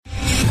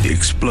The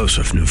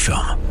explosive new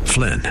film,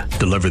 Flynn,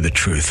 deliver the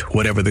truth,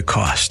 whatever the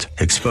cost,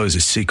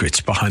 exposes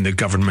secrets behind the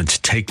government's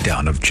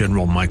takedown of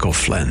General Michael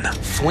Flynn.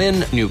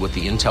 Flynn knew what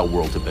the intel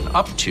world had been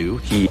up to.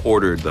 He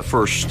ordered the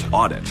first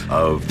audit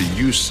of the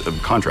use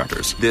of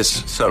contractors.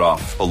 This set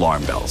off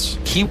alarm bells.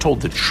 He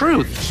told the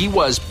truth. He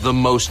was the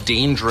most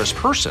dangerous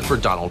person for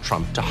Donald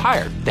Trump to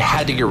hire. They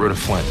had to get rid of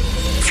Flynn.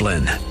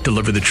 Flynn,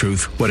 deliver the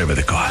truth, whatever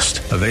the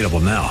cost. Available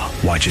now.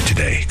 Watch it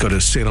today. Go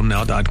to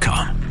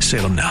salemnow.com.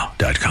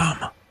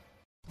 salemnow.com.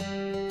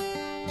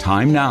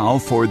 Time now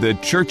for the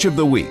Church of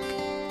the Week,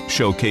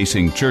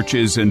 showcasing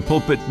churches and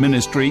pulpit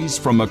ministries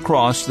from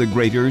across the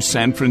greater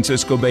San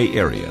Francisco Bay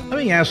Area. Let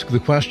me ask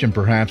the question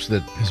perhaps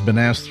that has been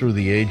asked through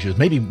the ages,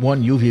 maybe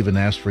one you've even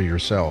asked for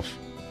yourself.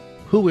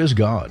 Who is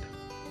God?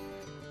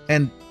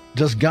 And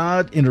does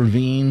God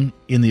intervene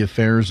in the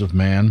affairs of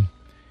man?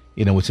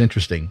 You know, it's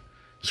interesting.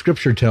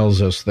 Scripture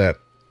tells us that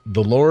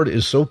the Lord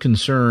is so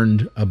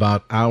concerned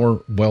about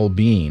our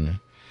well-being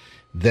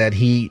that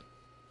he,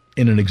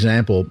 in an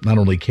example, not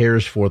only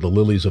cares for the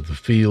lilies of the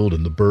field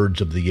and the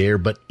birds of the air,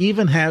 but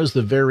even has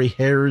the very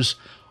hairs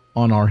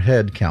on our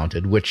head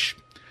counted, which,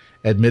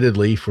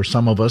 admittedly, for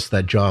some of us,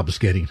 that job is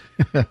getting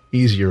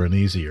easier and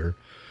easier,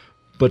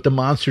 but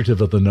demonstrative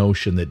of the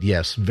notion that,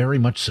 yes, very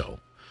much so,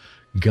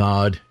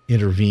 God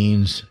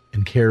intervenes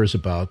and cares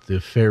about the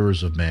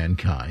affairs of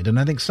mankind. And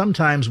I think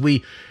sometimes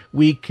we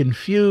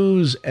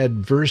confuse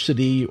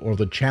adversity or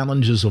the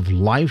challenges of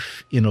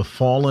life in a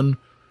fallen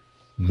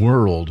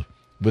world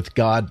with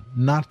God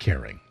not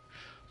caring.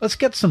 Let's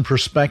get some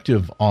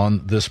perspective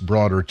on this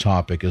broader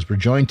topic as we're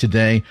joined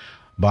today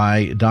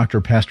by Dr.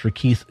 Pastor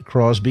Keith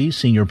Crosby,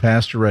 senior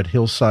pastor at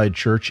Hillside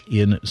Church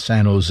in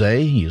San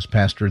Jose. He has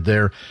pastored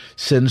there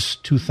since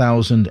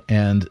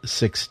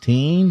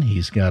 2016.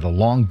 He's got a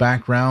long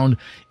background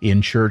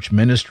in church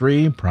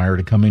ministry. Prior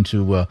to coming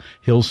to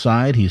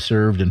Hillside, he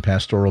served in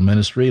pastoral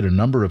ministry at a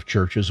number of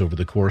churches over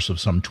the course of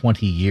some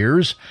 20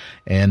 years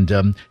and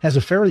has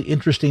a fairly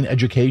interesting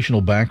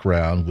educational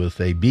background with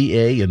a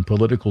BA in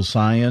political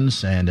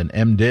science and an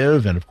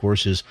MDiv, and of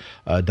course his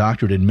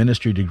doctorate in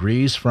ministry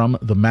degrees from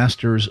the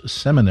Master's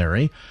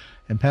Seminary.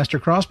 And Pastor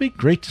Crosby,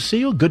 great to see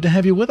you. Good to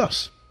have you with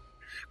us.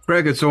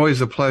 Greg, it's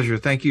always a pleasure.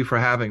 Thank you for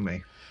having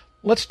me.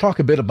 Let's talk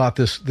a bit about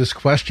this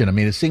question. I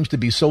mean, it seems to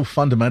be so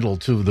fundamental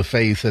to the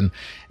faith, and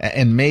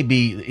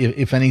maybe,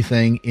 if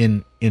anything,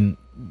 in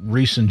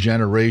recent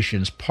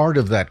generations, part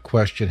of that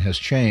question has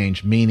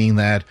changed, meaning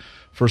that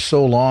for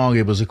so long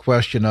it was a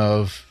question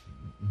of,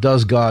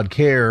 does God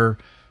care?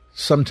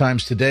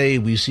 Sometimes today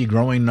we see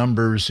growing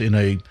numbers in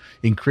a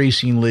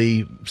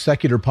increasingly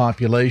secular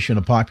population,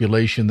 a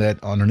population that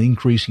on an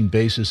increasing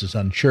basis is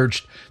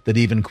unchurched, that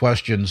even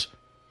questions,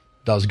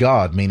 does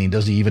God, meaning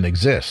does he even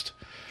exist?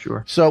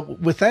 Sure. So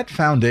with that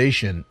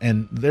foundation,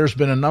 and there's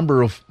been a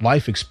number of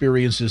life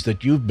experiences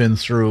that you've been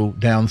through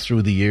down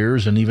through the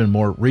years, and even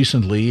more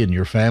recently in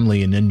your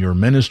family and in your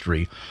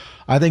ministry,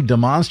 I think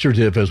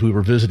demonstrative, as we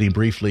were visiting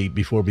briefly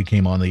before we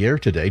came on the air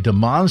today,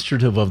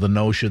 demonstrative of the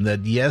notion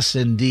that, yes,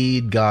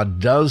 indeed, God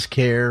does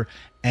care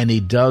and he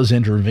does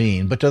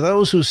intervene. But to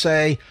those who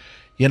say,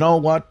 you know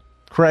what,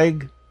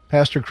 Craig,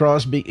 Pastor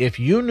Crosby, if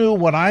you knew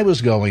what I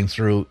was going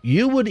through,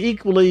 you would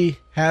equally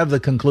have the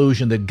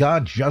conclusion that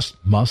God just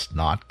must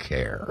not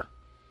care.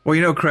 Well,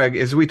 you know, Craig,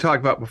 as we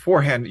talked about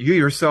beforehand, you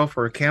yourself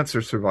are a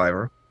cancer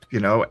survivor, you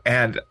know,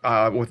 and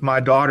with my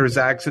daughter's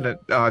accident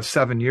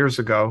 7 years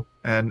ago,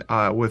 and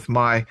with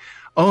my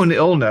own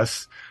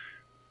illness,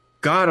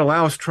 God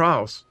allows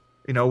trials.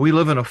 You know, we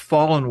live in a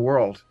fallen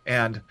world.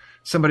 And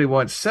somebody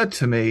once said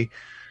to me,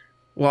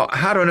 well,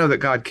 how do I know that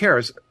God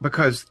cares?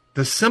 Because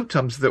the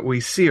symptoms that we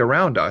see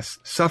around us,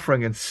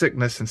 suffering and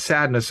sickness and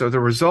sadness, are the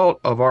result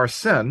of our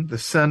sin, the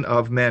sin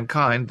of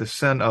mankind, the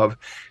sin of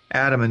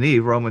Adam and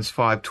Eve. Romans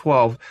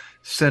 5:12,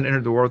 sin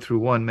entered the world through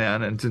one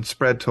man and then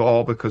spread to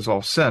all because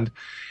all sinned.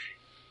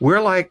 We're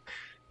like,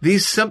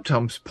 these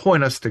symptoms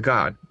point us to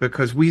God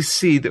because we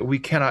see that we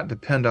cannot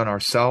depend on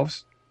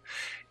ourselves.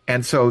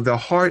 And so the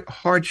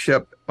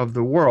hardship of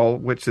the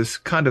world, which is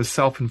kind of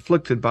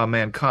self-inflicted by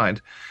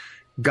mankind,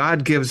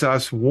 God gives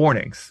us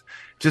warnings.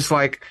 Just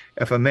like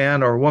if a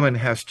man or a woman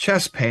has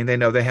chest pain, they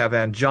know they have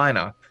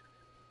angina.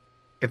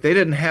 If they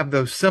didn't have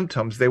those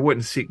symptoms, they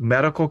wouldn't seek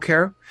medical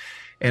care.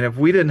 And if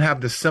we didn't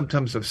have the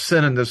symptoms of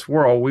sin in this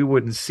world, we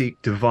wouldn't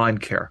seek divine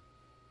care.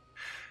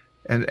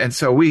 And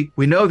so we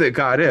know that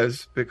God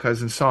is,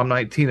 because in Psalm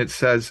 19 it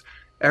says,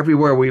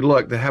 everywhere we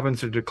look, the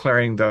heavens are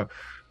declaring the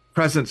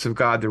presence of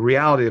God, the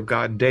reality of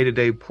God, and day to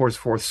day pours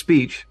forth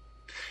speech.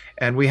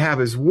 And we have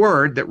his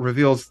word that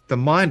reveals the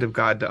mind of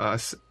God to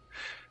us.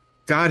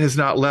 God has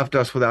not left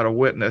us without a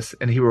witness,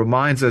 and he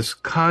reminds us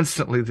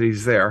constantly that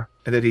he's there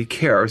and that he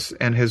cares.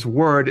 And his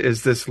word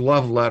is this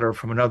love letter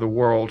from another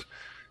world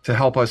to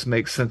help us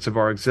make sense of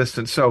our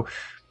existence. So,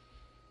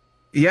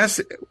 yes,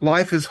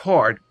 life is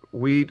hard.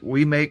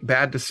 We make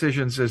bad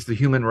decisions as the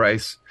human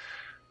race.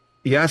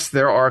 Yes,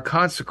 there are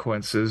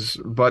consequences,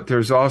 but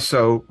there's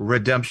also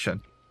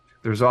redemption.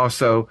 There's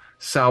also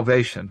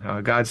salvation.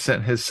 God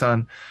sent his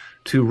son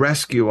to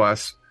rescue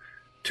us,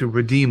 to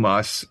redeem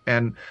us.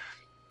 And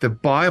the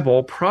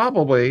Bible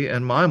probably,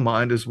 in my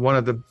mind, is one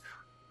of the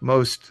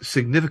most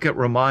significant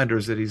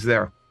reminders that he's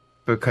there,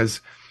 because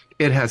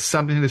it has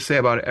something to say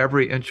about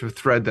every inch of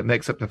thread that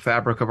makes up the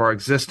fabric of our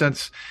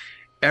existence.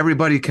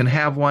 Everybody can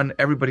have one,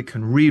 everybody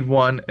can read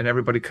one, and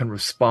everybody can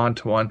respond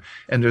to one.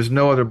 And there's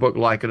no other book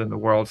like it in the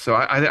world. So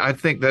I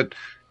think that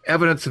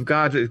evidence of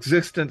God's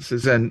existence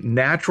is in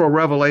natural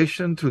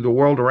revelation through the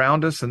world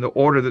around us, and the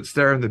order that's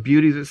there and the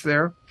beauty that's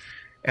there,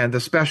 and the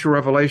special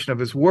revelation of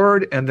his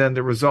word, and then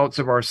the results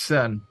of our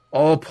sin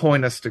all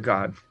point us to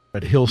God.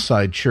 At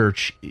Hillside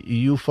Church,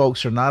 you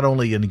folks are not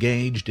only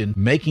engaged in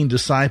making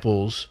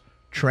disciples,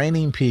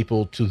 training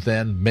people to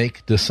then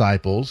make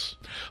disciples,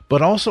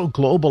 but also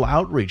global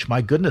outreach.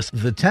 My goodness,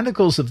 the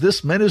tentacles of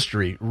this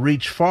ministry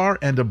reach far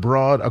and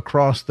abroad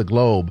across the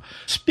globe.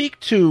 Speak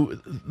to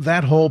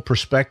that whole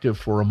perspective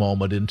for a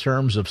moment in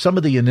terms of some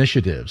of the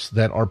initiatives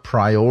that are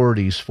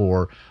priorities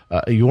for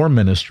your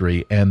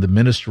ministry and the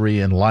ministry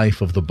and life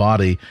of the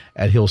body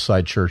at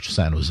Hillside Church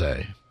San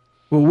Jose.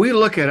 Well, we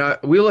look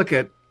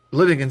at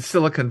living in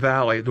Silicon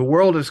Valley. The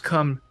world has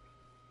come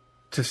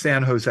to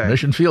San Jose.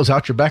 Mission Field's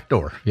out your back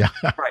door. Yeah.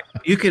 Right.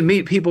 You can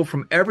meet people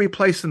from every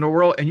place in the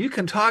world, and you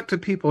can talk to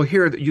people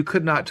here that you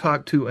could not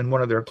talk to in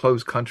one of their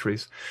closed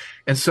countries.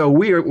 And so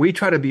we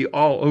try to be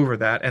all over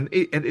that. And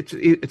it's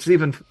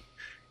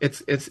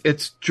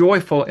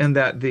joyful in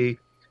that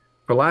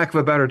for lack of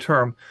a better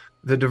term,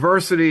 the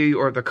diversity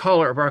or the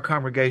color of our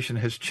congregation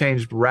has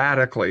changed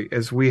radically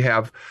as we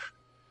have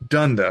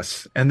done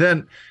this. And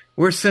then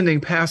we're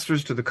sending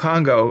pastors to the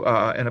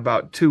Congo in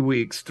about 3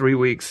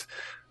 weeks,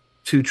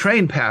 to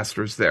train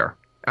pastors there.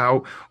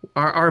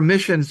 Our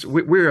missions,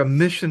 we're a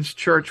missions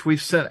church.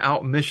 We've sent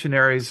out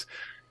missionaries,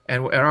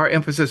 and our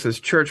emphasis is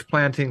church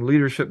planting,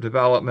 leadership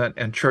development,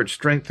 and church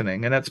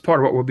strengthening. And that's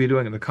part of what we'll be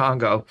doing in the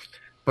Congo.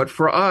 But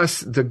for us,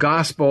 the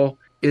gospel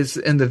is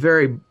in the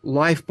very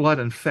lifeblood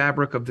and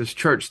fabric of this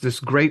church, this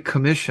great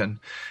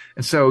commission.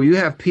 And so you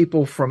have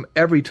people from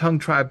every tongue,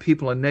 tribe,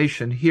 people, and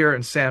nation here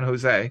in San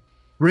Jose.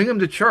 Bring them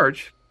to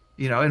church.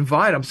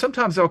 Invite them.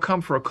 Sometimes they'll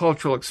come for a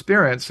cultural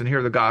experience and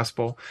hear the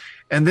gospel.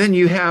 And then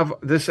you have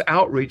this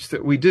outreach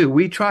that we do.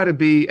 We try to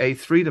be a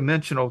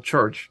three-dimensional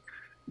church.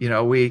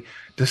 We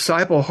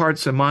disciple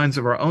hearts and minds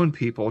of our own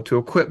people to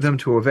equip them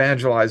to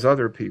evangelize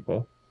other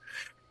people.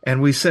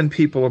 And we send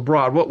people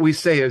abroad. What we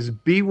say is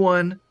be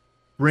one,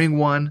 bring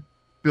one,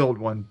 build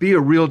one. Be a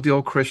real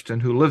deal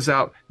Christian who lives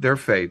out their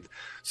faith,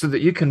 so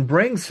that you can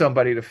bring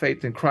somebody to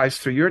faith in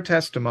Christ through your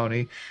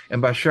testimony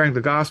and by sharing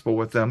the gospel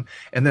with them.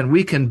 And then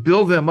we can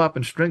build them up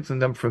and strengthen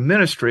them for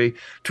ministry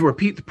to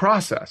repeat the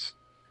process,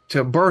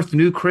 to birth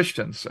new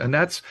Christians. And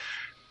that's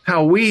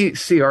how we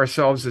see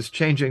ourselves as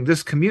changing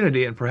this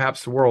community and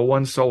perhaps the world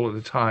one soul at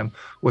a time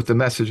with the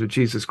message of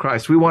Jesus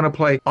Christ. We want to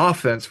play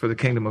offense for the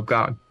kingdom of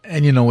God.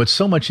 And, it's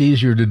so much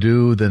easier to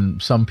do than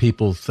some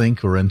people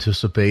think or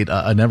anticipate.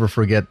 I never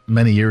forget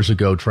many years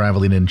ago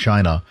traveling in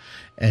China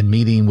and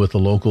meeting with a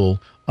local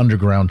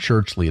underground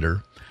church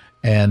leader.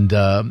 And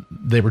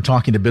they were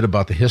talking a bit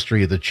about the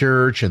history of the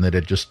church and that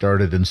it just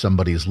started in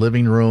somebody's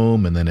living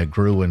room, and then it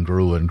grew and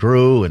grew and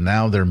grew. And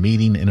now they're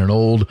meeting in an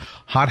old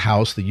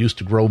hothouse that used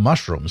to grow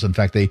mushrooms. In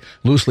fact, they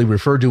loosely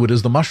refer to it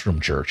as the mushroom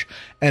church.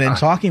 And in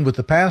talking with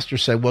the pastor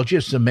said, well,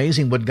 just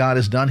amazing what God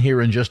has done here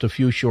in just a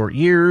few short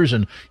years.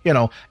 And,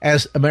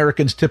 as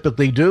Americans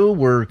typically do,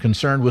 we're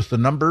concerned with the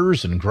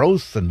numbers and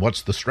growth and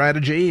what's the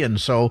strategy. And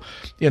so,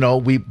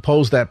 we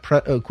posed that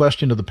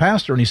question to the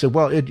pastor, and he said,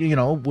 well,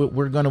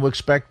 we're going to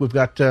expect we've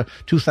got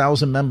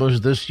 2,000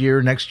 members this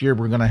year. Next year,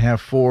 we're going to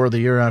have 4. The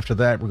year after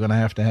that, we're going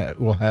to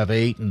we'll have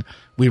 8. And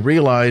we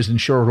realized in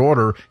short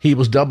order, he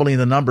was doubling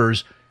the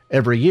numbers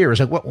every year. It's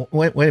like,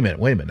 wait a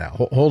minute now.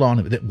 Hold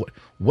on.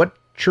 What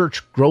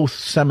church growth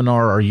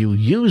seminar are you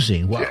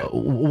using?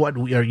 What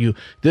are you?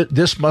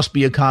 This must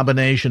be a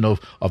combination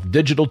of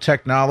digital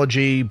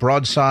technology,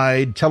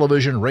 broadside,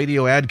 television,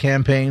 radio ad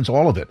campaigns,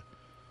 all of it.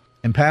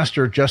 And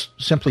pastor just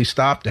simply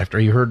stopped after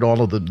he heard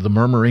all of the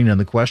murmuring and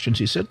the questions.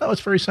 He said, no,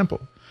 it's very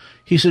simple.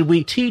 He said,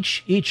 we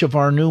teach each of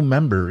our new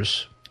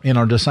members in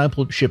our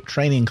discipleship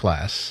training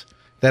class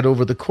that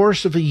over the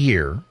course of a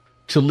year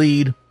to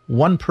lead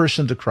one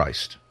person to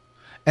Christ.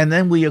 And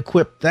then we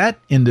equip that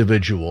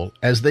individual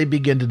as they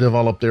begin to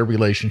develop their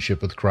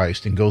relationship with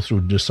Christ and go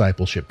through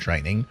discipleship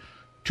training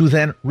to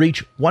then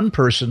reach one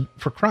person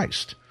for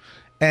Christ.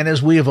 And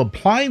as we have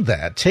applied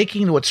that,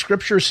 taking what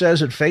Scripture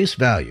says at face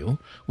value,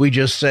 we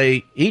just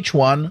say, each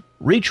one,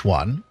 reach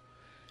one.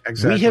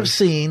 Exactly. We have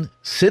seen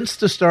since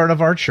the start of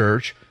our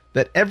church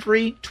that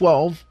every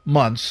 12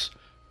 months,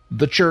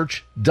 the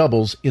church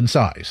doubles in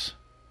size.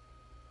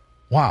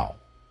 Wow.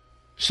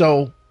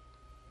 So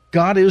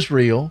God is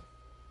real.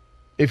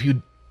 If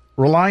you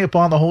rely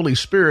upon the Holy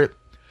Spirit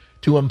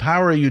to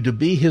empower you to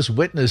be his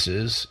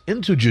witnesses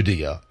into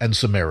Judea and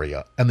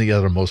Samaria and the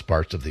othermost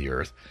parts of the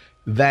earth,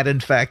 that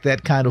in fact,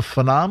 that kind of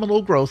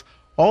phenomenal growth,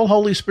 all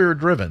Holy Spirit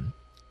driven,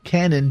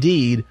 can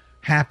indeed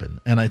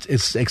happen. And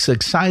it's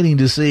exciting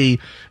to see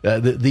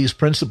these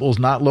principles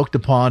not looked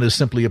upon as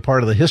simply a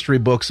part of the history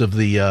books of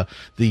the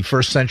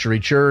first century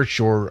church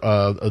or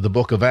the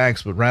book of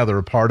Acts, but rather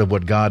a part of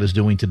what God is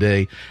doing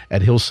today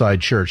at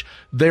Hillside Church.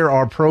 There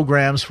are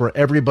programs for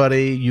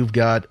everybody. You've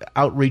got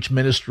outreach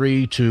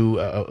ministry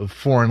to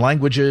foreign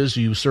languages.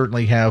 You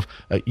certainly have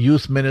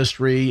youth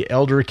ministry,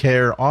 elder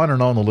care, on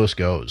and on the list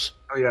goes.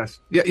 Oh, yes.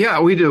 Yeah,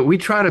 we do. We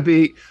try to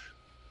be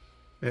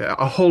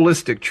a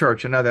holistic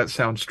church. I know that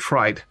sounds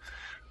trite,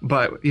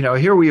 but,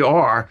 here we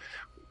are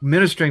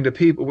ministering to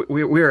people.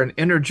 We're an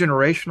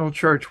intergenerational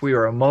church. We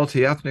are a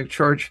multi-ethnic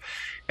church,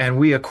 and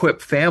we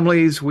equip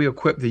families. We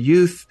equip the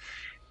youth.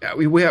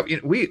 We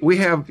even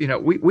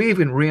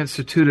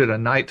reinstituted a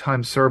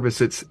nighttime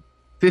service. It's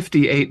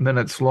 58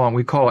 minutes long.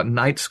 We call it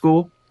Night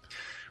School,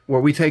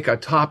 where we take a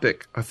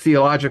topic, a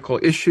theological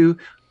issue.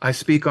 I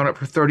speak on it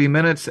for 30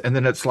 minutes, and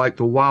then it's like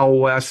the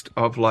Wild West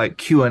of like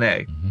Q&A.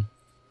 Mm-hmm.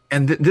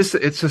 And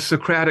it's a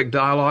Socratic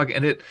dialogue,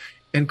 and it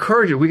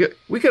encourages. We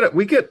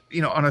get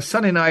on a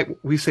Sunday night,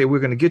 we say we're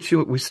going to get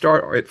you. We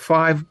start at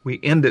 5, we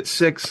end at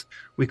 6.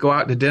 We go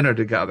out to dinner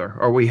together,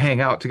 or we hang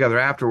out together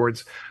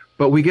afterwards.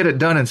 But we get it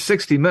done in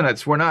 60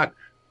 minutes.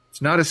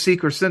 It's not a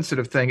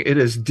seeker-sensitive thing. It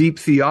is deep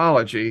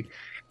theology,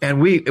 and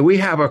we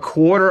have a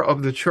quarter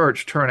of the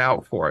church turn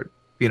out for it.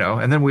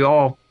 And then we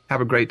all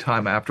have a great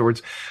time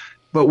afterwards.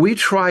 But we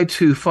try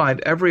to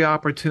find every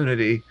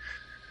opportunity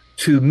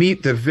to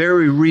meet the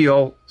very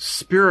real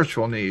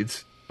spiritual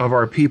needs of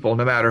our people,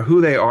 no matter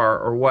who they are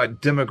or what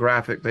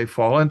demographic they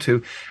fall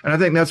into. And I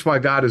think that's why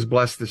God has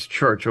blessed this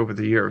church over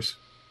the years.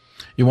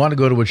 You want to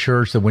go to a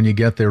church that when you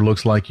get there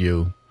looks like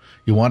you.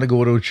 You want to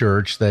go to a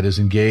church that is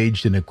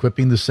engaged in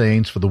equipping the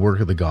saints for the work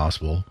of the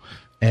gospel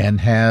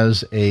and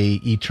has a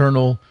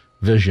eternal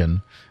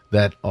vision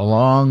that,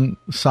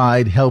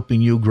 alongside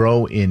helping you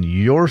grow in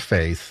your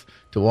faith,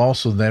 to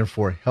also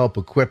therefore help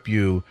equip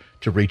you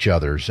to reach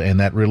others. And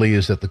that really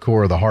is at the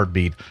core of the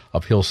heartbeat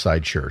of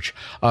Hillside Church.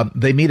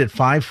 They meet at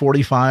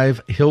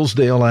 545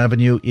 Hillsdale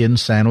Avenue in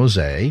San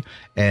Jose,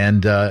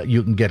 and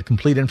you can get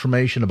complete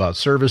information about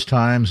service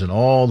times and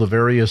all the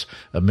various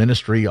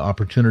ministry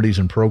opportunities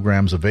and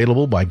programs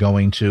available by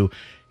going to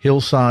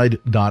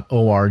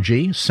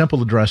hillside.org.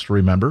 Simple address to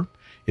remember.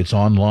 It's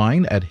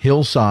online at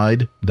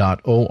hillside.org,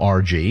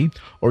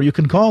 or you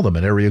can call them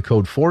at area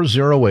code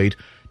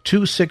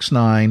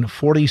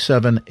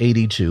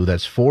 408-269-4782.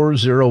 That's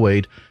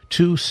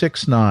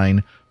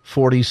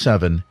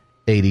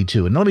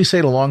 408-269-4782. And let me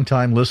say to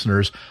longtime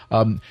listeners,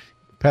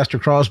 Pastor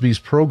Crosby's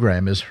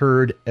program is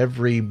heard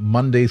every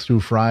Monday through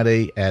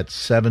Friday at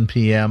 7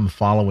 p.m.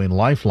 following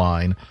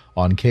Lifeline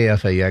on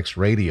KFAX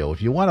radio.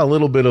 If you want a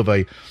little bit of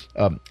a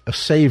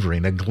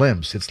savoring, a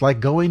glimpse, it's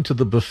like going to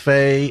the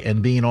buffet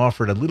and being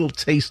offered a little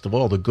taste of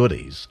all the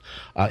goodies.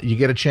 You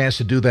get a chance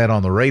to do that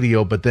on the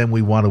radio, but then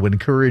we want to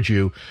encourage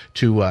you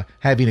to,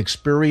 having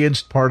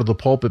experienced part of the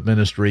pulpit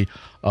ministry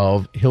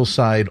of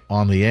Hillside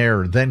on the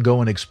air, then go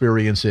and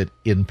experience it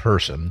in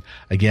person.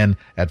 Again,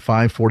 at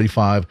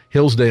 545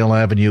 Hillsdale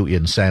Avenue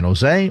in San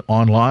Jose,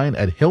 online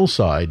at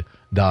hillside.org.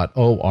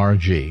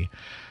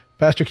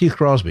 Pastor Keith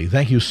Crosby,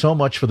 thank you so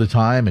much for the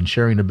time and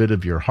sharing a bit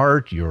of your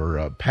heart,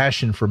 your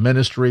passion for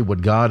ministry,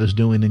 what God is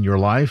doing in your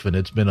life, and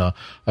it's been a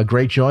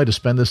great joy to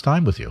spend this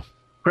time with you.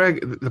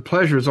 Greg, the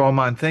pleasure is all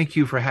mine. Thank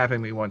you for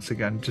having me once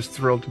again. Just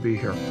thrilled to be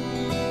here.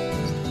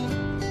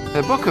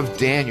 The book of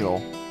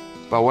Daniel,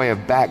 by way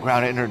of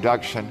background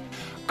introduction,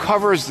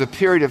 covers the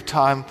period of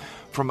time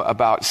from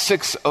about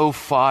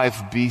 605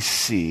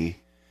 BC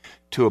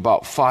to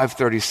about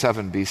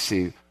 537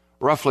 BC,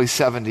 roughly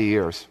 70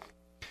 years.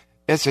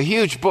 It's a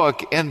huge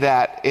book in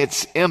that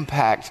its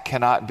impact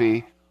cannot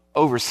be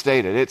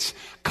overstated. Its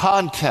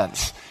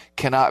contents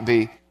cannot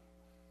be,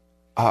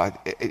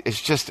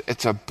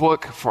 it's a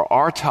book for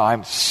our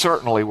time,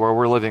 certainly where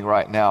we're living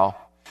right now.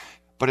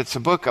 But it's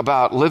a book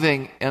about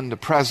living in the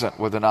present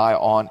with an eye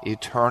on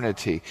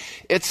eternity.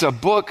 It's a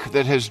book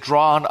that has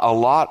drawn a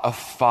lot of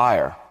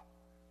fire,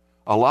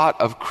 a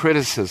lot of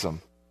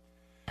criticism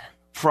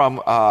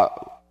from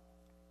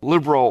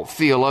liberal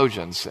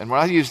theologians. And when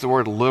I use the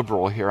word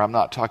liberal here, I'm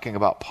not talking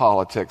about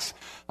politics.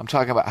 I'm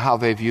talking about how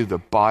they view the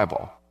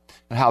Bible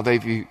and how they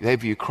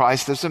view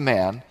Christ as a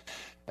man,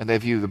 and they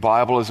view the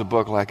Bible as a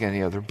book like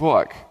any other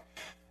book.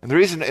 And the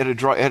reason it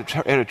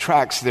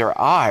attracts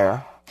their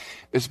ire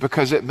is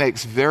because it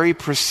makes very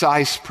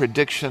precise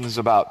predictions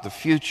about the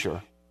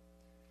future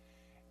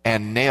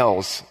and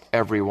nails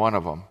every one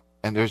of them.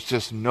 And there's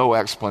just no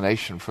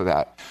explanation for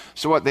that.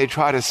 So what they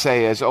try to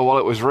say is, oh, well,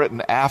 it was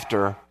written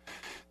after.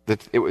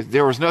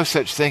 There was no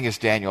such thing as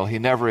Daniel. He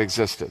never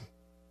existed.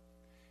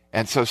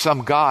 And so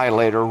some guy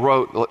later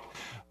wrote,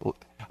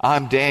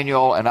 I'm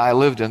Daniel, and I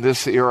lived in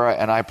this era,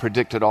 and I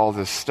predicted all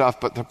this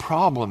stuff. But the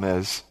problem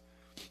is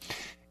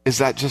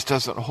that just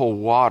doesn't hold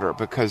water,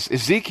 because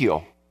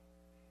Ezekiel,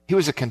 he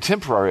was a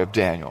contemporary of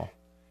Daniel.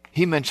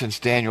 He mentions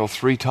Daniel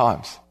 3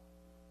 times.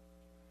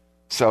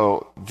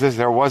 So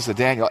there was a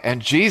Daniel.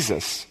 And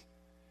Jesus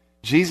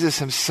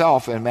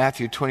himself in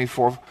Matthew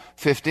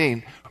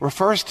 24:15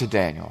 refers to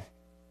Daniel.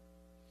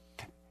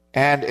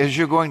 And as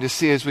you're going to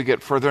see as we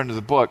get further into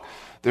the book,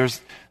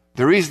 there's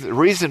the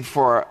reason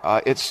for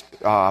its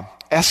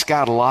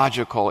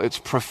eschatological, its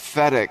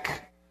prophetic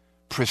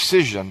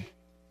precision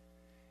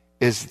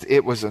is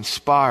it was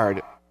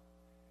inspired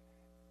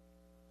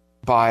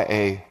by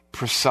a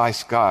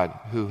precise God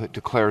who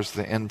declares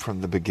the end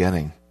from the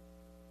beginning.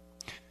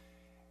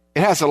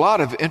 It has a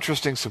lot of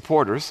interesting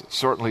supporters,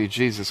 certainly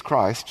Jesus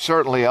Christ,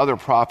 certainly other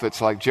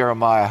prophets like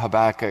Jeremiah,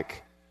 Habakkuk,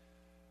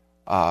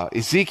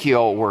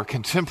 Ezekiel were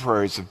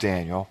contemporaries of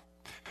Daniel.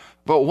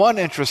 But one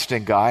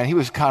interesting guy, and he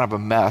was kind of a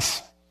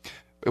mess,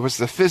 it was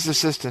the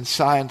physicist and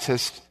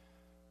scientist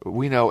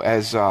we know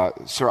as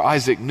Sir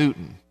Isaac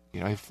Newton,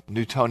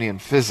 Newtonian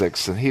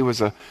physics, and he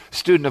was a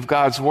student of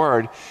God's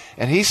Word,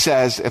 and he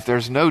says if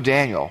there's no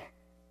Daniel,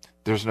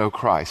 there's no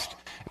Christ.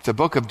 If the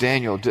book of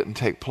Daniel didn't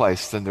take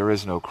place, then there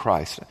is no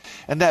Christ.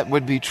 And that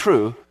would be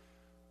true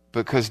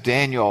because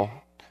Daniel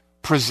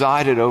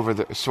presided over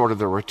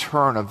the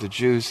return of the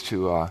Jews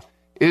to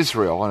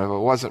Israel, and if it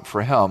wasn't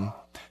for him,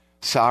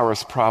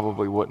 Cyrus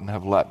probably wouldn't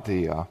have let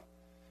the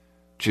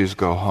Jews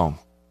go home.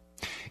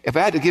 If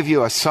I had to give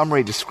you a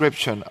summary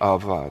description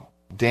of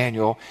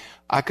Daniel,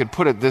 I could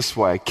put it this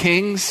way: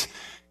 kings,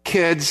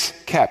 kids,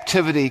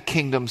 captivity,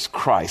 kingdoms,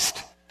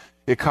 Christ.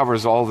 It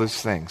covers all those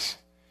things.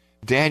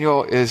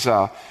 Daniel is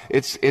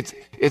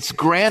its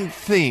grand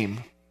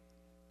theme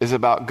is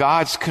about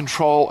God's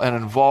control and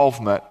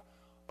involvement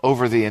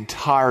over the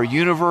entire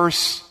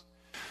universe,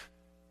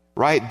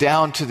 right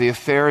down to the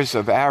affairs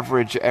of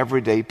average,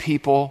 everyday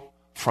people,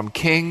 from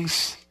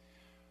kings,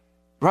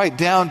 right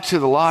down to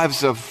the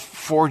lives of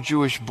 4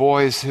 Jewish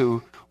boys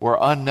who were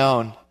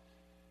unknown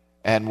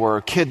and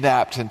were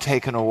kidnapped and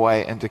taken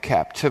away into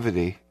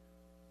captivity.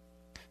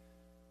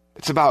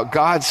 It's about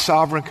God's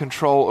sovereign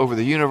control over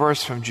the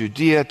universe from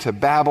Judea to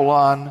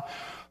Babylon,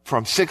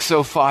 from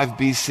 605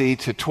 BC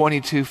to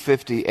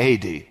 2250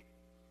 AD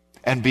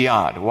and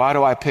beyond. Why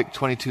do I pick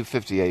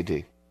 2250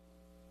 AD?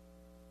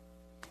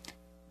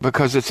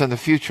 Because it's in the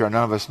future.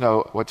 None of us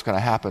know what's going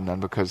to happen then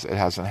because it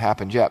hasn't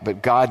happened yet,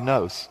 but God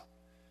knows.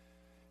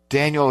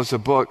 Daniel is a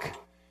book,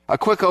 a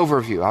quick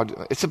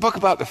overview. It's a book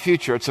about the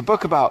future. It's a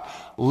book about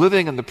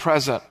living in the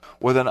present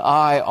with an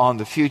eye on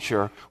the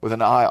future, with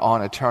an eye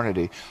on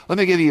eternity. Let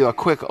me give you a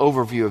quick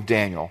overview of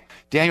Daniel.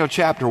 Daniel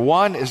chapter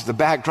 1 is the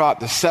backdrop,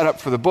 the setup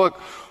for the book,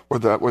 where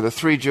the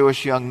 3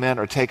 Jewish young men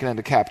are taken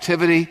into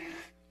captivity.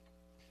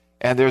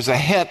 And there's a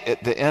hint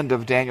at the end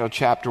of Daniel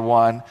chapter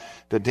 1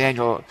 that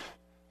Daniel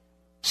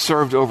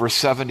served over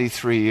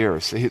 73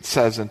 years. It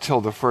says until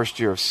the first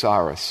year of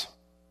Cyrus.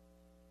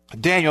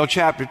 Daniel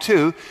chapter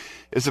 2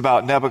 is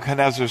about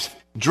Nebuchadnezzar's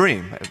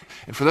dream.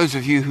 And for those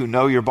of you who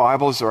know your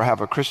Bibles or have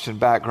a Christian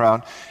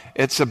background,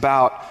 it's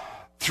about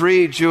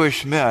 3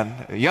 Jewish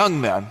men, young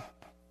men,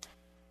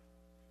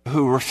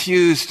 who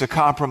refuse to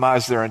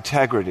compromise their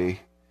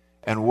integrity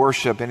and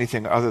worship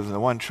anything other than the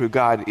one true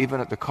God, even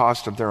at the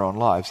cost of their own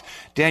lives.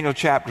 Daniel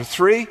chapter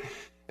 3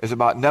 is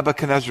about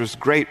Nebuchadnezzar's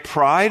great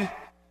pride,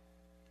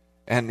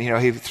 and he's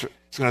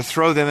going to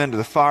throw them into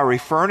the fiery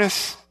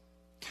furnace.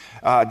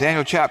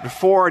 Daniel chapter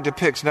 4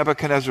 depicts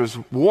Nebuchadnezzar's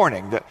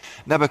warning, that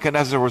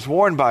Nebuchadnezzar was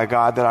warned by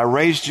God that I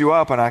raised you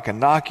up and I can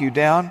knock you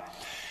down.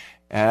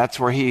 And that's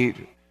where he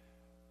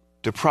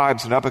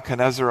deprives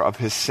Nebuchadnezzar of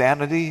his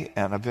sanity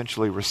and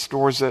eventually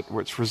restores it,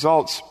 which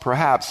results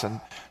perhaps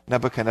in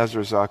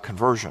Nebuchadnezzar's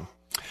conversion.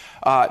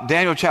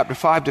 Daniel chapter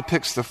 5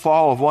 depicts the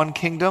fall of one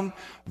kingdom,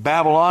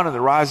 Babylon, and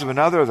the rise of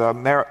another,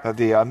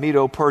 the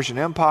Medo-Persian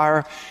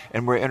Empire,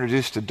 and we're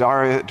introduced to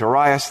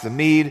Darius the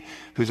Mede,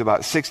 who's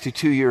about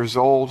 62 years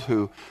old,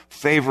 who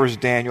favors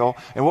Daniel.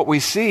 And what we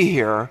see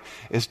here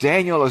is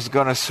Daniel is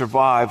going to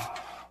survive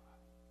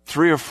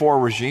 3 or 4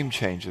 regime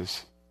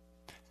changes.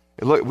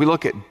 We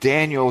look at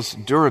Daniel's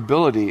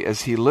durability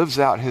as he lives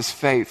out his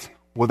faith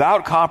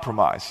without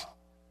compromise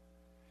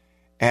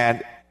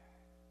and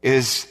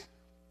is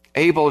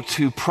able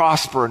to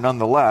prosper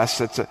nonetheless.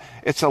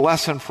 It's a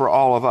lesson for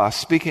all of us.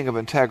 Speaking of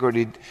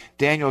integrity,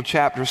 Daniel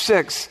chapter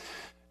 6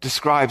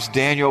 describes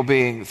Daniel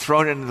being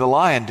thrown into the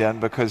lion den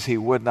because he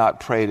would not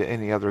pray to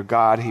any other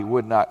god. He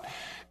would not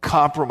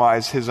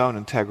compromise his own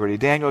integrity.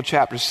 Daniel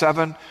chapter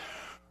 7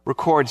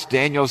 records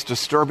Daniel's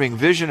disturbing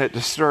vision. It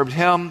disturbed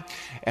him,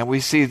 and we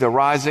see the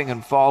rising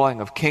and falling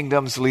of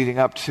kingdoms leading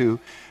up to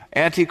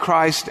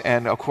Antichrist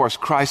and, of course,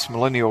 Christ's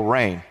millennial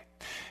reign.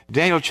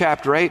 Daniel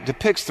chapter 8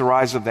 depicts the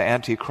rise of the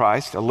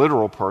Antichrist, a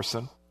literal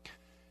person.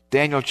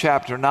 Daniel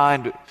chapter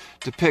 9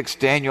 depicts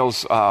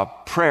Daniel's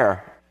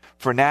prayer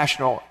for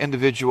national,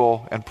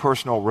 individual, and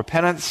personal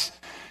repentance.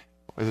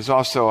 There's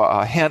also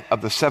a hint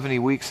of the 70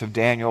 weeks of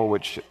Daniel,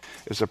 which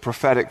is a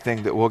prophetic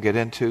thing that we'll get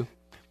into.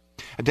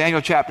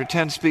 Daniel chapter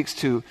 10 speaks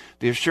to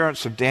the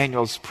assurance of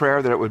Daniel's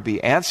prayer that it would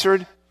be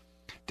answered.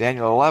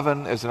 Daniel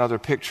 11 is another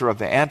picture of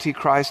the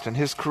Antichrist and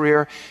his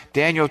career.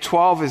 Daniel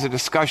 12 is a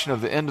discussion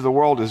of the end of the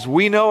world as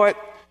we know it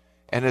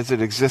and as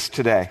it exists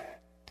today.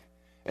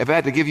 If I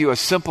had to give you a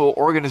simple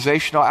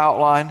organizational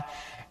outline,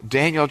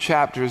 Daniel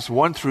chapters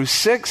 1 through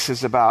 6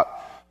 is about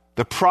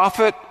the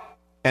prophet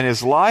and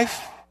his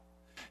life.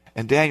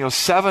 And Daniel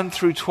 7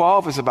 through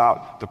 12 is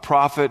about the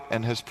prophet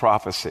and his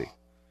prophecy.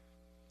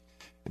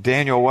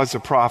 Daniel was a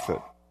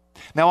prophet.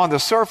 Now, on the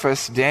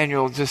surface,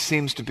 Daniel just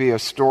seems to be a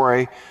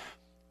story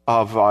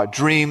of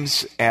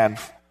dreams and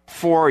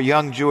 4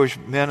 young Jewish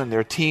men in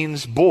their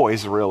teens,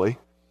 boys really,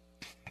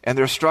 and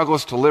their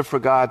struggles to live for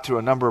God through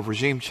a number of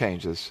regime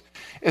changes,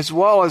 as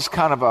well as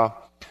kind of a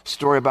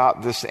story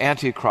about this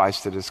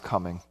Antichrist that is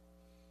coming.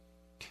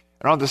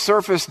 And on the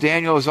surface,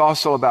 Daniel is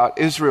also about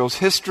Israel's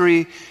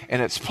history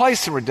and its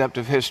place in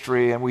redemptive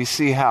history, and we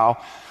see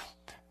how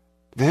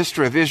the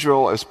history of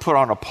Israel is put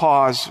on a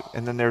pause,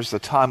 and then there's the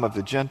time of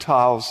the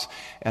Gentiles,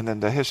 and then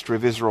the history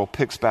of Israel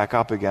picks back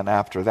up again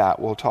after that.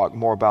 We'll talk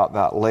more about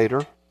that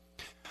later.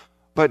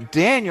 But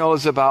Daniel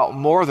is about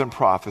more than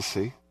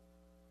prophecy.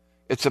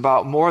 It's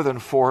about more than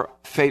 4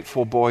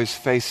 faithful boys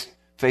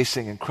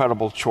facing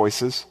incredible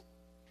choices.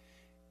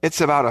 It's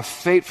about a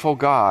faithful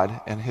God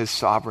and his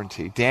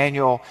sovereignty.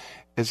 Daniel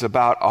is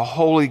about a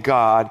holy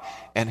God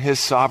and his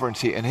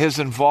sovereignty and his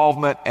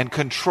involvement and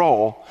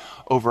control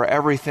over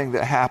everything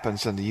that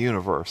happens in the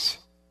universe.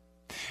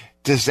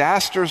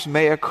 Disasters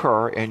may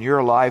occur in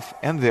your life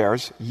and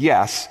theirs,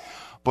 yes,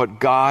 but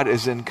God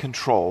is in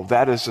control.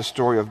 That is the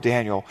story of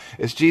Daniel.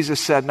 As Jesus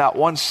said, not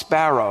one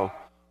sparrow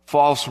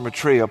falls from a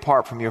tree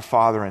apart from your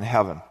Father in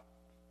heaven.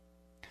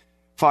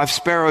 5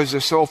 sparrows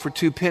are sold for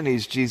 2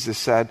 pennies, Jesus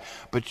said,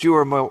 but you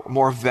are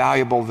more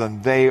valuable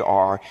than they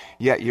are,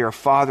 yet your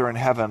Father in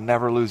heaven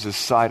never loses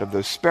sight of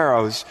those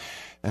sparrows.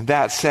 And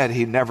that said,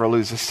 he never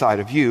loses sight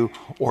of you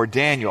or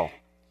Daniel.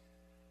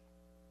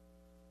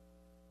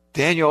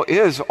 Daniel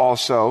is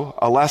also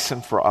a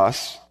lesson for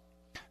us.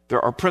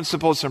 There are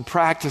principles and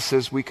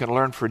practices we can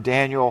learn for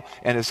Daniel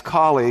and his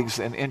colleagues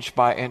in inch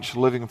by inch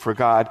living for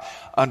God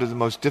under the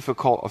most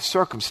difficult of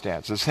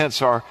circumstances.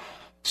 Hence our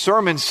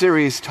sermon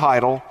series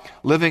title,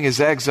 Living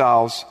as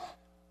Exiles,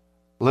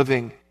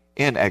 Living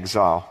in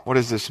Exile. What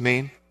does this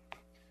mean?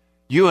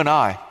 You and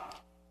I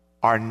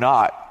are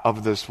not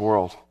of this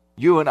world.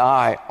 You and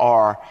I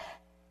are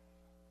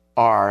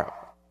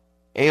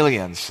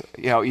aliens.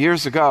 You know,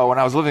 years ago when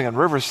I was living in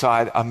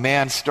Riverside, a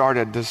man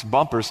started this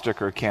bumper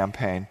sticker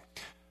campaign,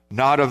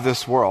 not of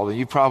this world. And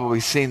you've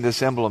probably seen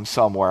this emblem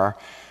somewhere.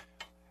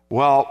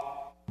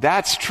 Well,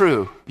 that's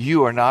true.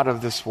 You are not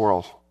of this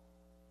world.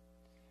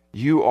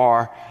 You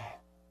are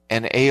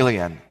an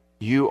alien.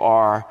 You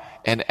are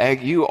in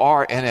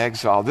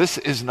exile. This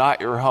is not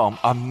your home.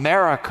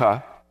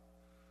 America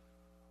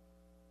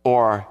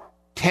or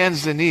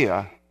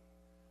Tanzania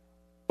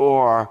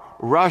or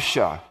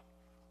Russia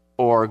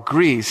or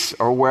Greece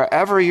or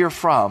wherever you're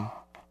from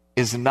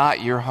is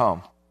not your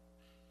home.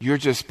 You're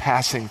just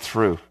passing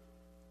through.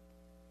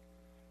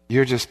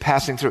 You're just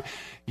passing through.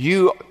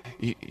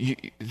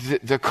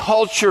 The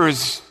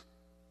culture's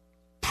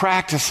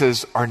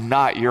practices are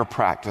not your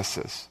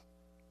practices.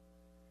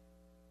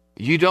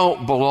 You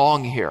don't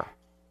belong here.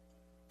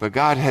 But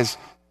God has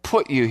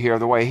put you here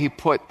the way he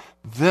put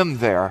them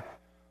there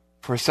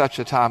for such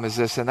a time as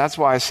this. And that's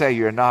why I say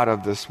you're not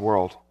of this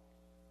world.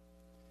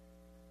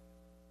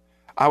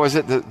 I was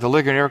at the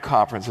Ligonier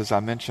conference, as I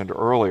mentioned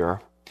earlier,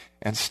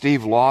 and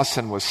Steve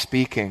Lawson was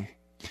speaking.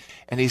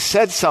 And he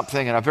said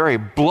something in a very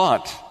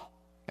blunt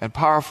and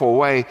powerful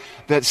way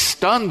that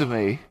stunned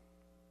me.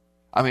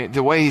 I mean,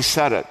 the way he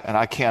said it, and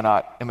I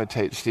cannot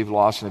imitate Steve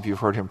Lawson if you've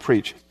heard him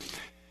preach.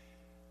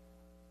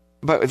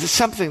 But it's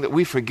something that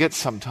we forget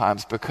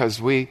sometimes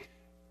because we,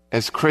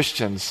 as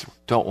Christians,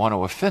 don't want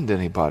to offend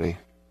anybody.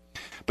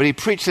 But he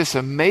preached this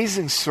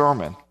amazing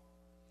sermon,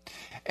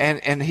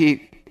 and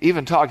he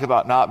even talked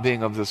about not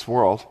being of this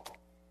world.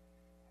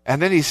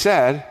 And then he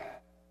said,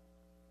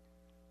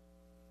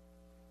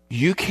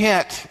 you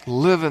can't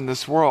live in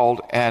this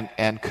world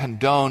and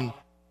condone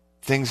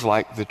things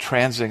like the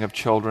transing of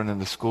children in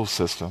the school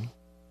system,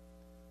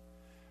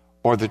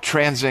 or the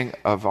transing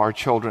of our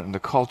children in the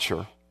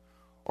culture,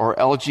 or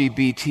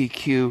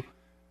LGBTQ,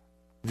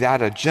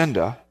 that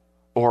agenda,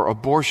 or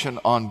abortion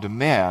on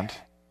demand,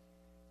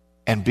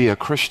 and be a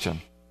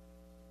Christian.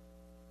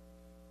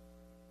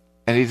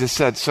 And he just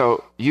said,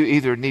 so you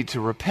either need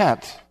to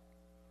repent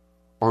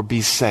or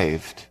be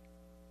saved.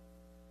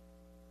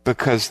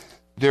 Because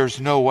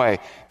there's no way.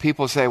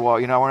 People say, well,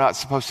 you know, we're not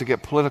supposed to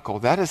get political.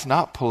 That is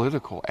not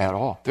political at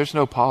all. There's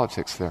no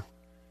politics there.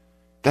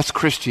 That's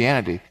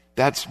Christianity.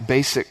 That's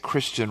basic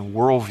Christian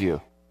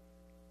worldview.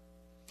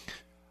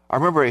 I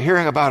remember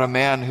hearing about a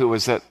man who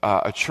was at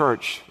a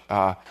church.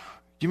 You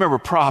remember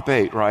Prop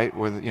 8, right?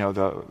 With, you know,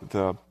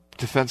 the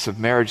defense of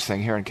marriage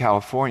thing here in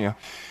California.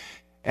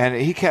 And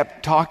he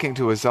kept talking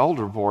to his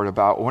elder board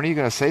about, when are you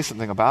going to say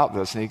something about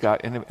this? And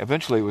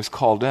eventually he was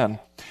called in, and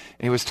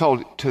he was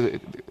told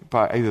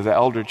by either the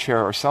elder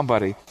chair or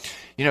somebody,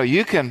 you know,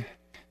 you can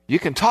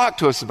talk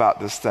to us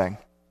about this thing,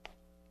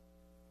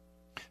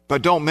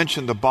 but don't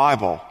mention the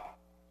Bible,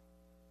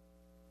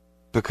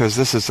 because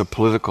this is a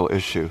political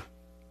issue.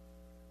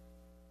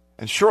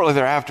 And shortly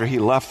thereafter, he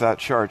left that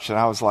church, and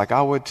I was like,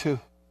 I would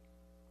too.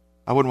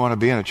 I wouldn't want to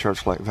be in a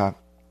church like that.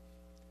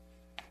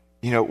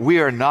 You know, we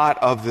are not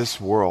of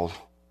this world.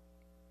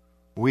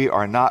 We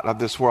are not of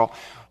this world.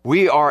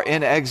 We are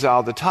in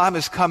exile. The time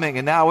is coming,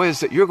 and now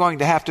is, that you're going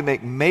to have to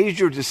make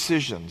major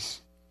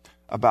decisions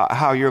about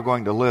how you're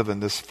going to live in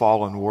this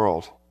fallen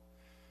world.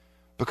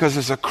 Because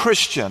as a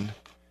Christian,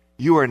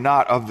 you are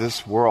not of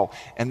this world.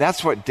 And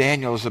that's what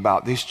Daniel is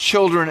about. These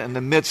children in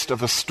the midst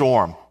of a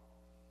storm.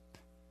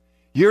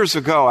 Years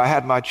ago, I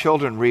had my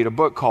children read a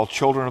book called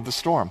Children of the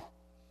Storm.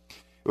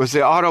 It was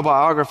the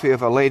autobiography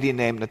of a lady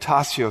named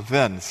Natasha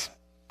Vins.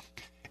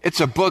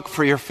 It's a book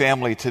for your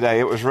family today.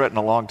 It was written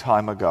a long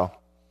time ago.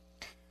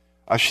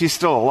 She's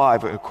still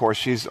alive, of course.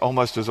 She's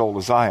almost as old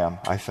as I am,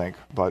 I think,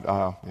 but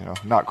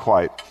not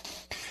quite.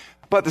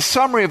 But the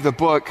summary of the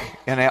book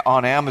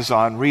on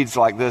Amazon reads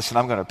like this, and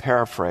I'm going to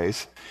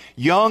paraphrase.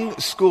 Young,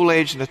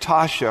 school-age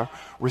Natasha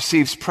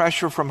receives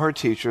pressure from her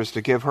teachers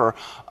to give her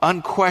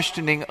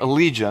unquestioning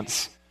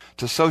allegiance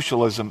to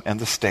socialism and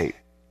the state.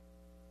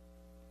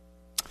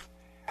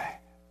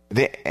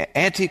 The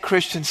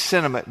anti-Christian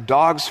sentiment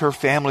dogs her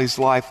family's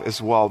life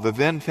as well. The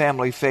Venn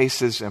family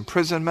faces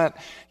imprisonment,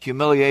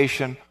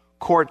 humiliation,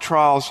 court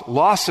trials,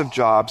 loss of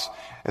jobs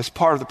as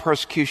part of the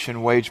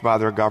persecution waged by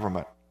their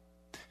government.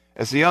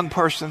 As a young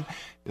person,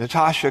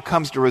 Natasha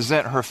comes to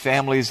resent her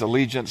family's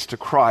allegiance to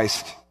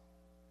Christ.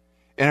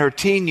 In her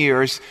teen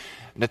years,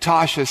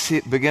 Natasha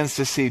begins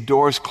to see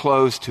doors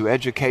closed to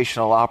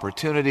educational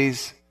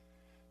opportunities,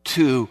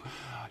 to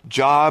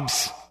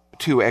jobs,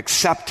 to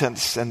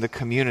acceptance in the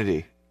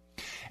community.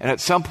 And at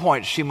some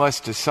point, she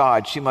must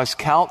decide, she must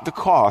count the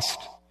cost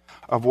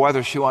of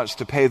whether she wants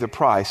to pay the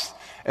price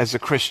as a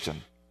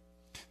Christian.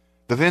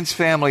 The Vince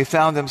family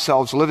found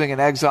themselves living in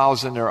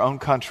exiles in their own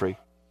country.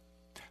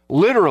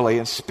 Literally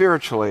and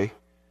spiritually,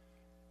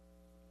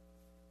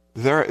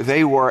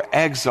 they were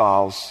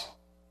exiles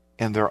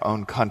in their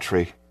own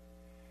country.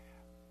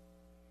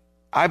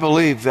 I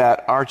believe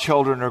that our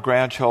children or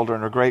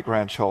grandchildren or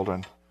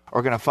great-grandchildren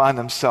are going to find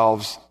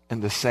themselves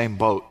in the same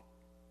boat.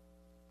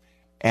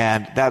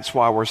 And that's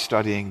why we're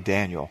studying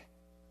Daniel.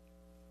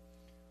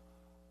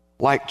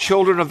 Like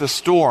Children of the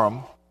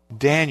Storm,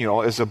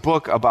 Daniel is a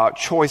book about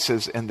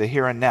choices in the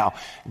here and now.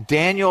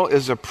 Daniel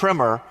is a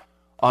primer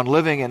on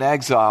living in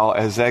exile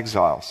as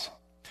exiles,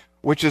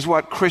 which is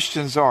what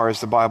Christians are,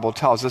 as the Bible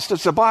tells us.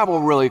 Does the Bible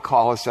really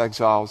call us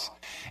exiles?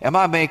 Am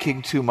I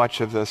making too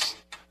much of this?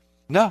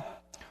 No.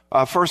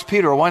 1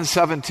 Peter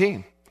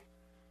 1:17.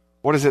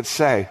 What does it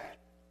say?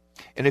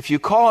 And if you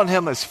call on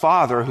him as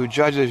Father, who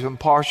judges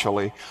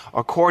impartially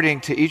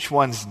according to each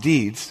one's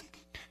deeds,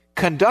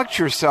 conduct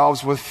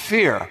yourselves with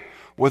fear,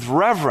 with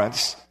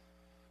reverence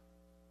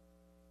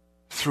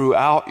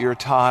throughout your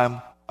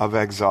time of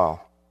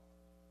exile.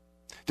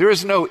 There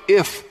is no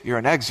if you're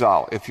in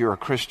exile if you're a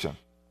Christian.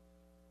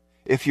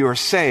 If you are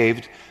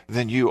saved,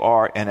 then you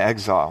are in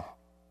exile.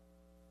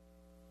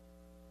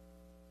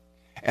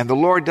 And the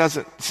Lord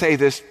doesn't say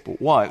this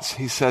once.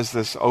 He says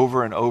this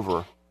over and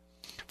over.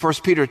 1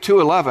 Peter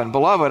 2:11,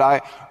 Beloved,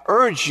 I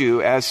urge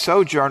you as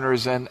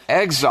sojourners and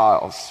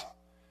exiles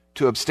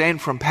to abstain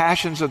from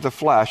passions of the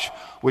flesh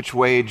which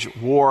wage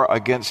war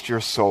against your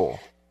soul.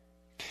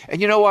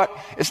 And you know what?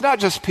 It's not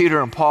just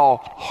Peter and Paul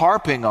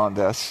harping on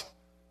this.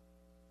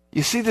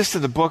 You see this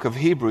in the book of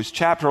Hebrews,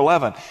 chapter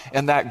 11,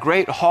 in that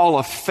great hall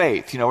of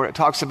faith, where it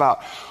talks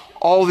about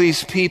all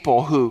these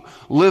people who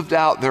lived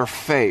out their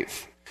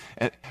faith.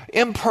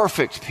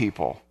 Imperfect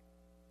people.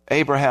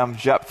 Abraham,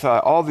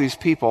 Jephthah, all these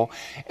people.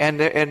 And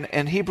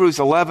in Hebrews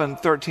 11,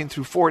 13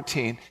 through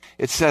 14,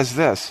 it says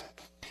this,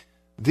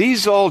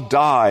 These all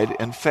died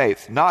in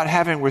faith, not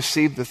having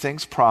received the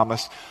things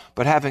promised,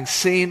 but having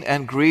seen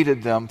and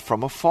greeted them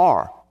from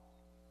afar,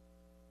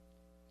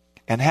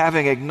 and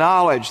having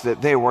acknowledged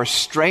that they were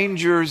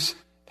strangers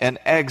and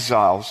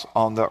exiles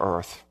on the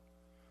earth.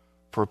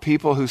 For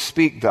people who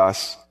speak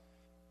thus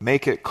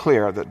make it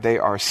clear that they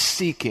are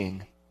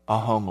seeking a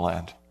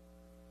homeland.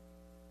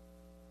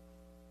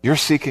 You're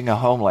seeking a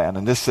homeland,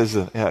 and this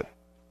isn't it,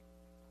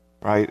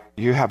 right?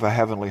 You have a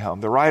heavenly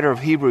home. The writer of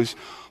Hebrews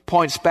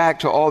points back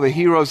to all the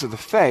heroes of the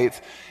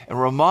faith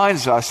and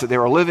reminds us that they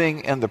were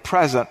living in the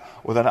present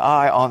with an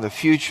eye on the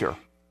future.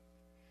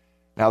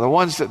 Now, the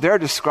ones that they're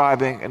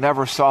describing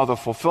never saw the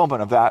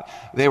fulfillment of that.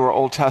 They were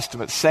Old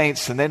Testament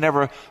saints, and they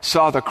never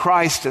saw the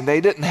Christ, and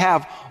they didn't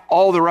have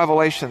all the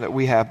revelation that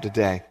we have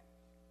today.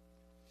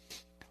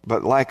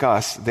 But like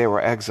us, they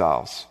were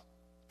exiles.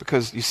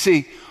 Because, you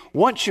see,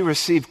 once you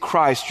receive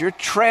Christ, you're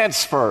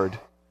transferred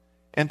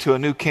into a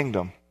new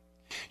kingdom.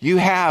 You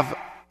have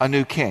a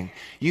new king.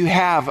 You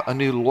have a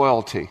new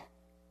loyalty.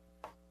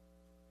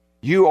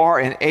 You are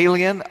an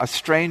alien, a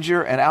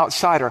stranger, an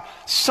outsider.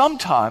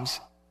 Sometimes,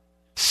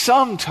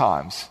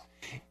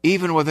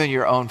 even within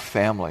your own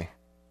family.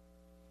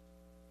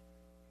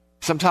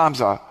 Sometimes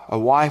a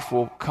wife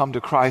will come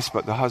to Christ,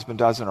 but the husband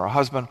doesn't, or a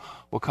husband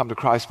will come to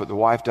Christ, but the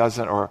wife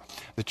doesn't, or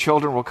the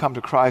children will come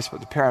to Christ, but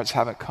the parents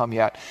haven't come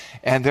yet.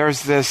 And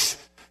there's this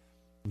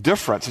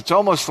difference. It's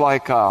almost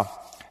like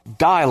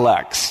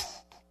dialects.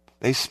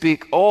 They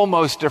speak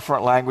almost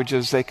different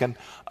languages. They can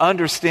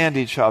understand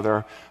each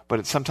other,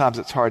 but sometimes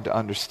it's hard to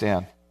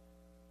understand.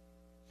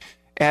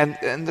 And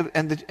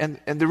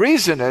the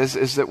reason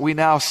is that we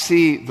now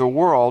see the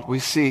world, we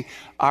see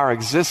our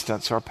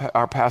existence,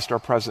 our past, our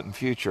present, and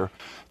future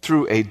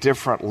through a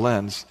different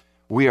lens.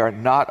 We are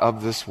not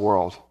of this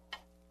world.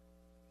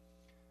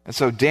 And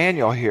so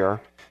Daniel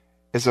here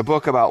is a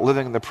book about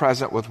living in the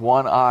present with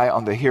one eye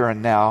on the here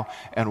and now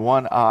and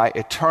one eye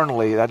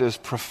eternally, that is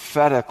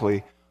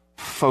prophetically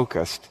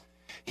focused.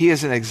 He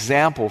is an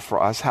example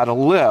for us how to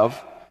live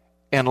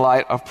in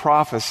light of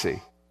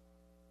prophecy.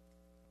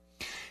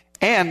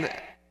 And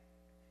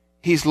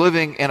he's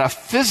living in a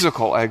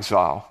physical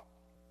exile.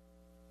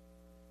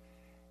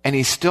 And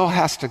he still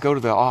has to go to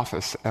the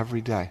office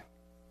every day.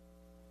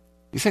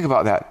 You think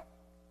about that.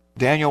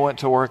 Daniel went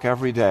to work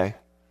every day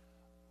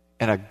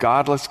in a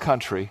godless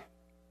country,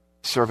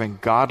 serving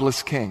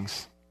godless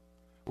kings,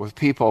 with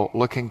people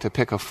looking to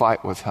pick a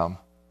fight with him.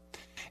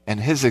 And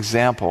his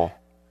example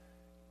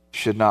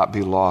should not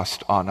be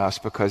lost on us,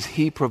 because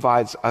he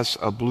provides us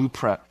a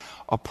blueprint,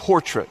 a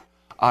portrait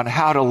on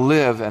how to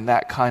live in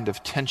that kind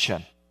of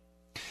tension.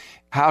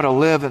 How to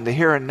live in the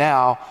here and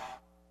now,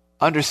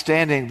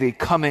 understanding the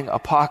coming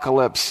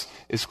apocalypse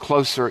is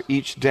closer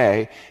each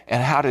day,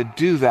 and how to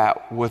do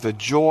that with a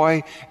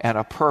joy and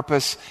a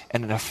purpose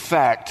and an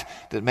effect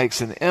that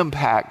makes an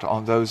impact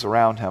on those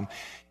around him.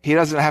 He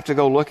doesn't have to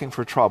go looking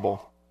for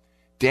trouble.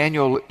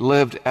 Daniel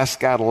lived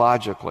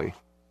eschatologically.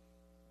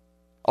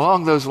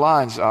 Along those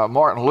lines,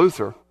 Martin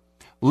Luther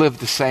lived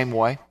the same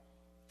way.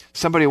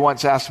 Somebody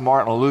once asked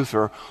Martin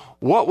Luther,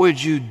 "What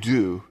would you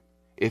do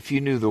if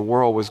you knew the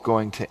world was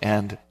going to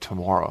end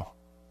tomorrow?"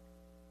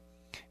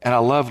 And I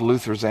loved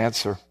Luther's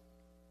answer.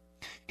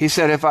 He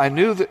said, "If I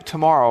knew that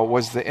tomorrow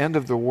was the end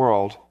of the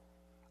world,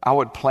 I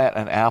would plant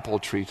an apple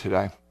tree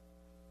today."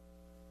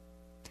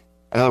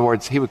 In other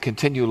words, he would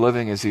continue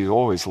living as he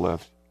always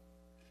lived.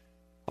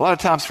 A lot of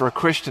times for a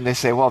Christian, they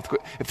say, well,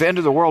 if the end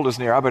of the world is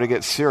near, I better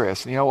get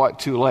serious. And you know what?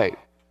 Too late.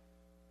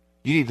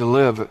 You need to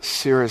live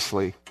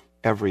seriously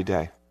every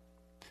day.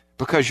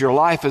 Because your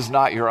life is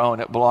not your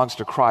own. It belongs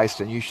to Christ,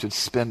 and you should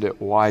spend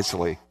it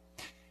wisely.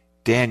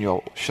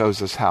 Daniel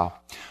shows us how.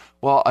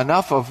 Well,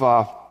 enough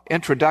of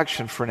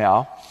introduction for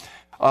now.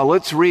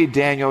 Let's read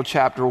Daniel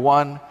chapter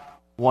 1,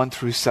 1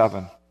 through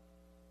 7.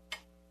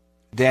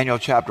 Daniel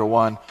chapter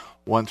 1,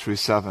 1 through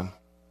 7.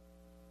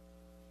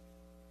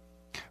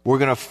 We're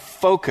going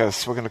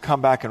to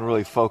come back and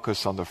really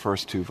focus on the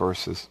first two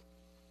verses.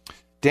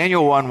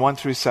 Daniel 1, 1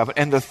 through 7.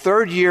 In the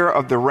third year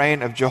of the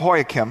reign of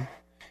Jehoiakim,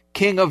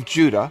 king of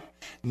Judah,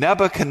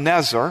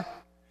 Nebuchadnezzar,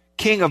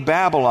 king of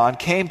Babylon,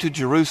 came to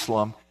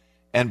Jerusalem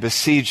and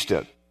besieged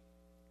it.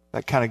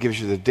 That kind of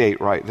gives you the date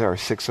right there,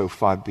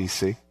 605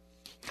 BC.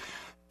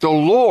 The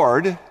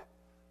Lord,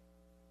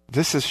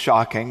 this is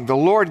shocking, the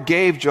Lord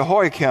gave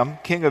Jehoiakim,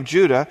 king of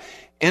Judah,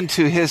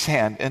 into his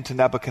hand, into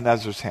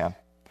Nebuchadnezzar's hand,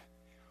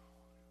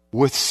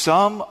 with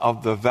some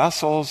of the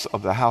vessels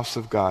of the house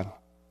of God.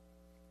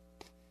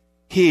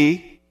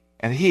 He,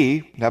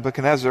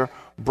 Nebuchadnezzar,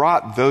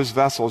 brought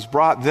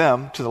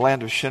them to the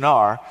land of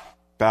Shinar,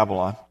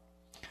 Babylon,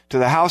 to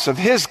the house of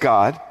his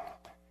God,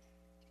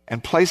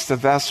 and placed the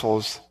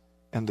vessels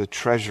in the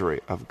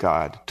treasury of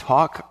God.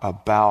 Talk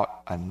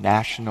about a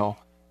national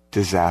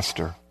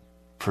disaster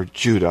for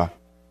Judah.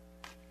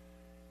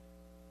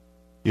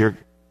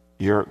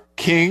 Your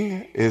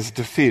king is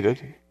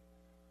defeated.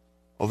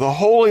 The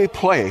holy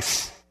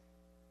place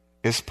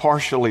is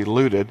partially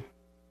looted,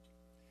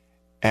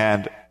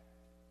 and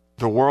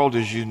the world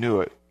as you knew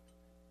it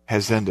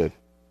has ended.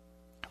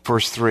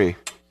 Verse 3.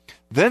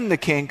 Then the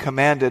king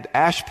commanded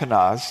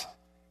Ashpenaz,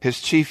 his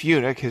chief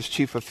eunuch, his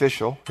chief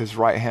official, his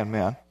right-hand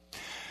man,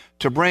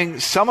 to bring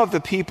some of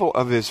the people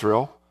of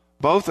Israel,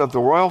 both of the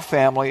royal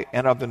family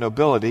and of the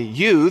nobility,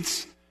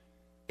 youths,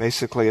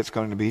 basically it's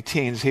going to be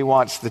teens. He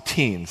wants the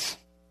teens.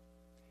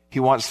 He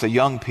wants the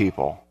young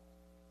people.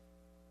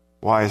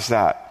 Why is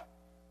that?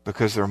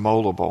 Because they're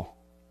moldable.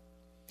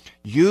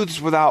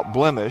 Youths without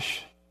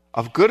blemish,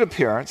 of good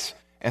appearance,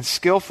 and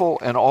skillful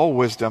in all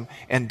wisdom,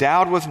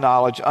 endowed with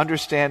knowledge,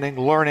 understanding,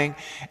 learning,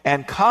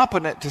 and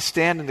competent to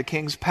stand in the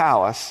king's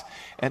palace,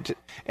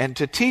 and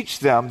to teach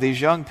them, these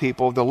young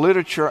people, the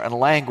literature and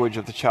language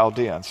of the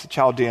Chaldeans. The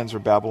Chaldeans are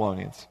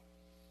Babylonians.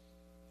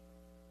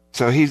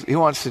 So he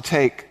wants to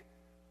take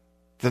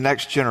the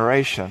next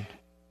generation,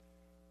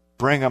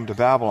 bring them to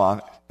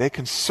Babylon. They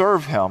can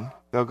serve him.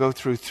 They'll go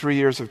through 3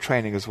 years of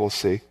training, as we'll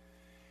see.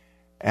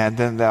 And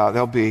then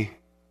they'll be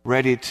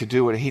ready to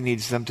do what he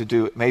needs them to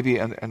do, maybe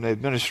in the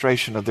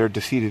administration of their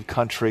defeated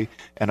country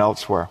and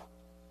elsewhere.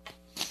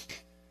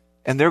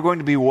 And they're going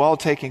to be well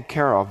taken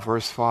care of,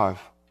 verse 5.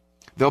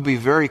 They'll be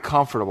very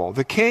comfortable.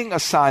 The king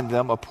assigned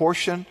them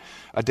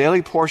a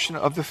daily portion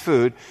of the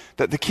food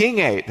that the king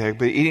ate. They'd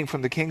be eating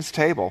from the king's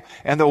table.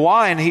 And the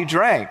wine he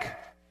drank,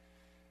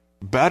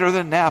 better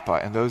than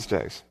Napa in those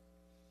days.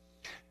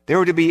 They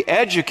were to be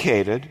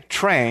educated,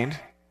 trained,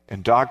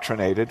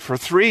 indoctrinated for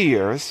 3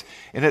 years,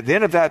 and at the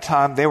end of that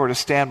time, they were to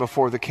stand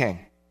before the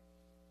king.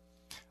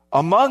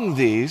 Among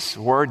these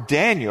were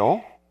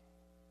Daniel,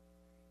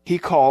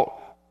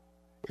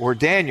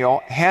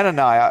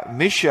 Hananiah,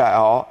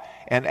 Mishael,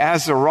 and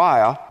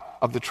Azariah,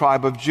 of the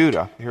tribe of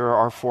Judah. Here are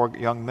our 4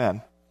 young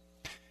men.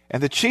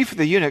 And the chief of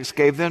the eunuchs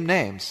gave them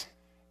names.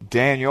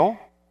 Daniel,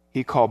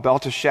 he called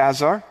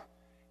Belteshazzar.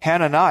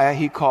 Hananiah,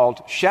 he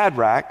called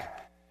Shadrach.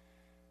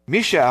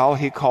 Mishael,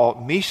 he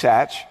called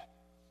Meshach.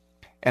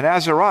 And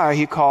Azariah,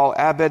 he called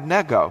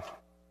Abednego.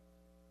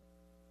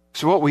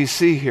 So what we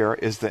see here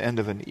is the end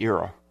of an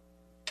era.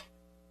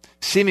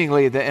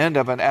 Seemingly the end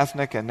of an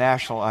ethnic and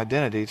national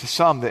identity, to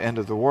some the end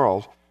of the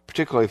world,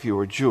 particularly if you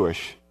were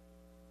Jewish.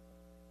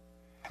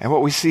 And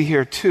what we see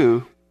here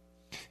too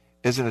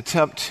is an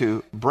attempt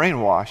to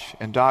brainwash,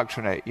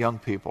 indoctrinate young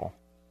people.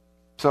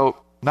 So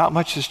not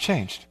much has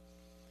changed.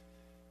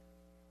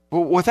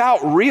 But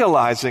without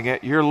realizing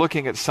it, you're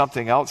looking at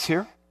something else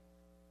here.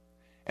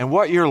 And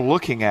what you're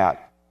looking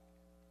at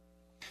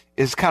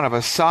is kind of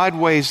a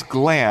sideways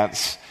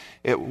glance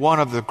at one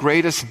of the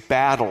greatest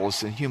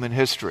battles in human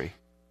history.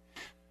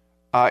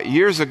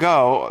 Years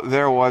ago,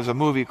 there was a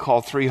movie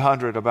called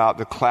 300 about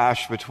the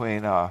clash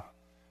between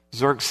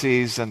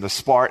Xerxes and the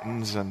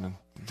Spartans and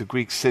the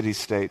Greek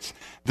city-states.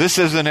 This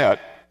isn't it,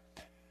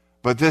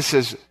 but this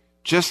is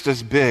just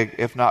as big,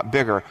 if not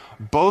bigger.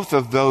 Both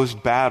of those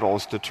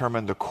battles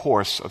determined the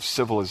course of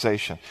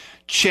civilization,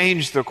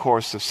 changed the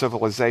course of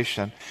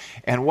civilization.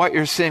 And what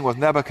you're seeing with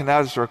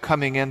Nebuchadnezzar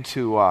coming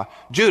into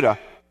Judah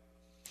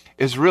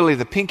is really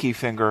the pinky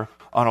finger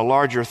on a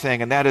larger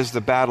thing, and that is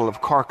the Battle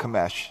of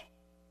Carchemish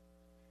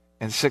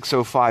in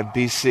 605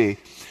 BC.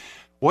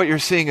 What you're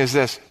seeing is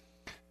this.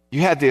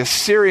 You had the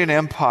Assyrian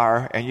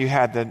Empire and you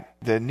had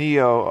the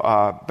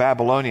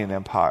Neo-Babylonian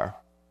Empire.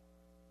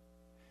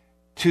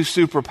 2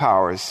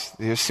 superpowers.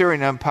 The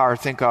Assyrian Empire,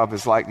 think of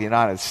as like the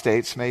United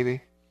States,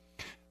 maybe.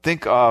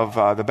 Think of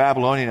the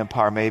Babylonian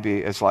Empire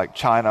maybe as like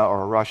China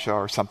or Russia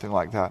or something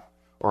like that,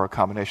 or a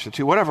combination of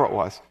 2, whatever it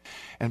was.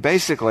 And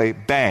basically,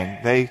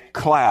 bang, they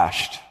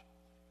clashed.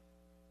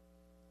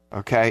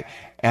 Okay?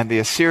 And the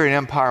Assyrian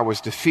Empire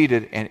was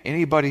defeated, and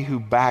anybody who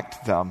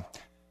backed them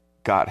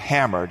got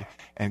hammered.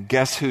 And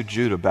guess who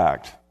Judah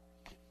backed?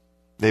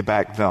 They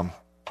backed them.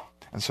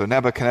 And so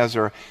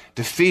Nebuchadnezzar,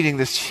 defeating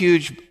this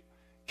huge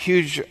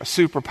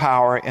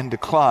superpower in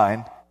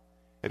decline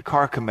at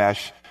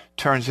Carchemish,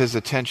 turns his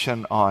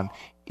attention on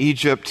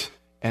Egypt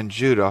and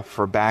Judah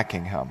for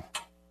backing him.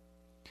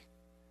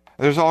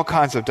 There's all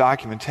kinds of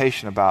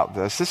documentation about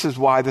this. This is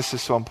why this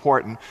is so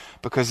important,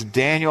 because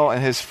Daniel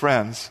and his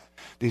friends,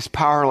 these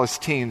powerless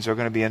teens, are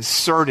going to be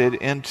inserted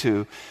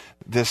into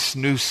this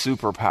new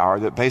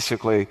superpower that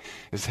basically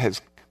has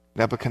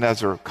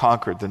Nebuchadnezzar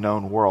conquered the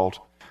known world,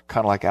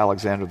 kind of like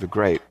Alexander the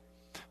Great,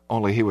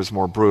 only he was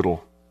more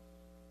brutal.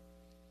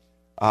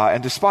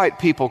 And despite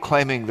people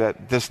claiming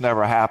that this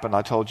never happened,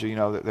 I told you,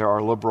 that there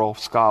are liberal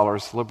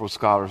scholars. Liberal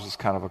scholars is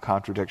kind of a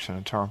contradiction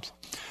in terms.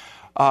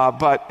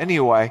 But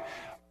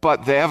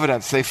the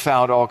evidence, they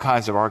found all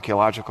kinds of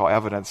archaeological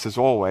evidence as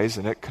always,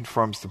 and it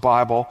confirms the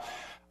Bible.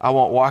 I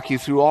won't walk you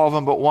through all of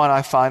them, but one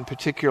I find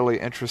particularly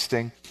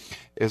interesting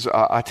is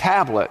a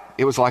tablet.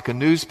 It was like a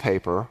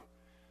newspaper,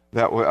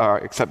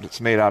 except it's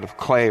made out of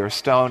clay or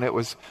stone. It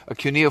was a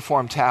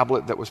cuneiform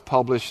tablet that was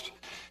published.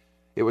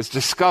 It was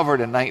discovered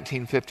in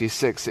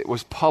 1956. It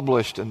was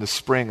published in the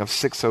spring of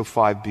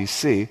 605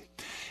 BC.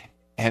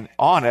 And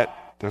on it,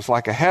 there's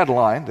like a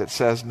headline that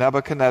says,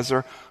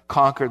 Nebuchadnezzar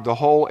conquered the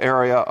whole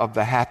area of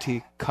the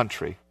Hatti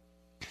country.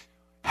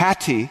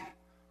 Hatti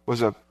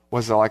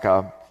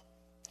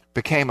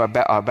became a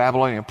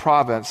Babylonian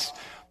province,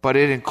 but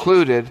it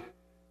included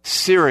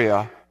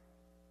Syria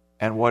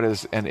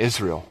and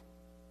Israel.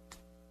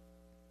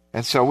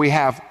 And so we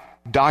have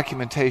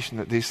documentation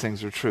that these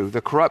things are true.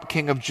 The corrupt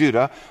king of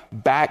Judah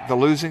backed the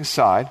losing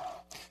side.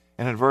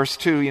 And in verse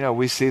 2,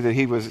 we see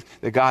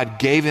that God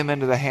gave him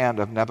into the hand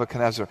of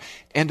Nebuchadnezzar,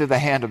 into the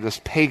hand of this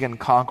pagan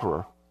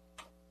conqueror.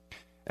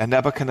 And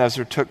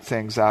Nebuchadnezzar took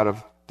things out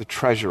of the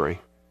treasury.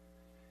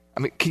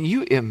 I mean, can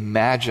you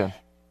imagine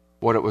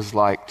what it was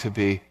like to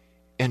be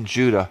in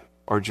Judah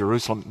or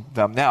Jerusalem?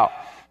 Now,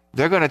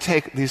 they're going to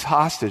take these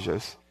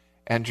hostages,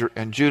 and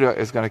Judah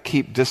is going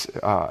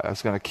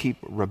to keep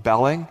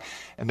rebelling,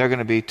 and there are going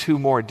to be 2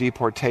 more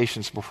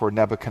deportations before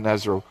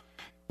Nebuchadnezzar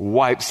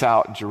wipes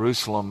out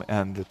Jerusalem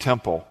and the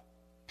temple.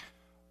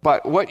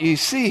 But what you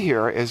see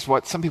here is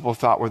what some people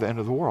thought were the end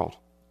of the world.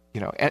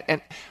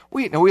 And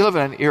we live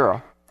in an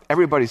era,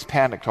 everybody's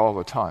panicked all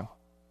the time.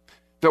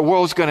 The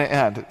world's going to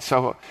end.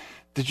 So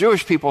the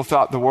Jewish people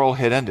thought the world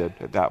had ended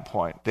at that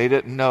point. They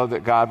didn't know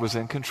that God was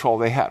in control.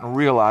 They hadn't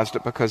realized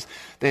it because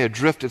they had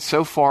drifted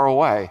so far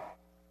away.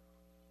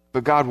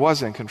 But God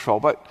was in control.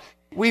 But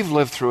we've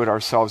lived through it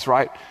ourselves,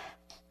 right?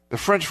 The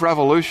French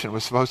Revolution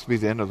was supposed to be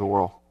the end of the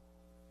world.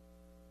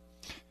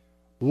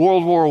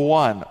 World War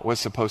I was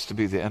supposed to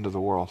be the end of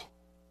the world.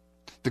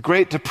 The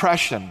Great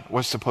Depression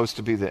was supposed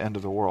to be the end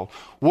of the world.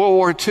 World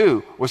War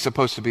II was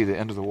supposed to be the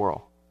end of the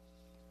world.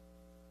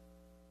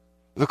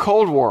 The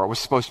Cold War was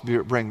supposed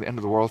to bring the end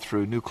of the world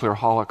through nuclear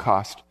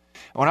holocaust.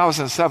 And when I was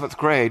in 7th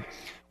grade,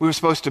 we were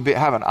supposed to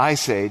have an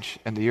ice age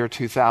in the year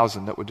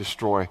 2000 that would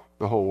destroy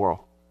the whole world.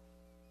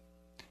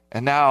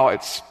 And now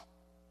it's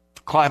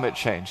climate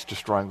change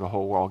destroying the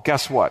whole world.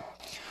 Guess what?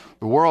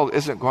 The world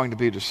isn't going to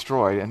be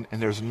destroyed,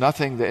 and there's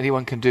nothing that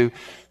anyone can do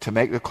to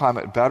make the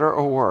climate better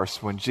or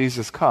worse. When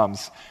Jesus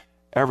comes,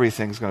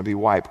 everything's going to be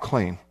wiped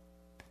clean.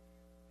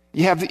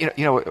 You have,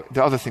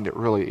 the other thing that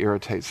really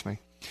irritates me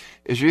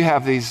is you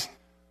have these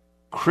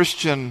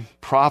Christian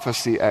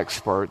prophecy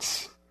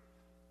experts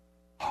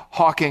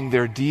hawking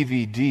their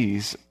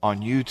DVDs on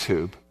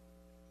YouTube.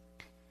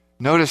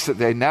 Notice that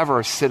they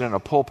never sit in a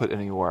pulpit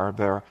anywhere.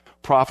 They're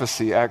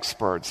prophecy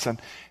experts.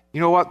 And you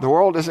know what? The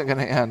world isn't going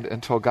to end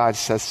until God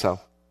says so.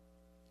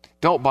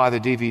 Don't buy the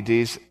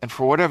DVDs, and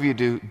for whatever you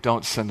do,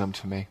 don't send them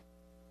to me.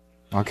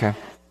 Okay?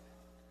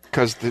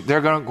 Because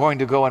they're going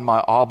to go in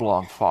my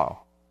oblong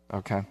file.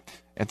 Okay?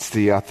 It's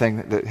the thing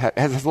that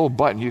has this little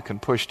button you can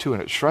push to,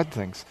 and it shreds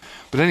things.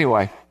 But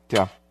anyway,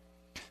 yeah.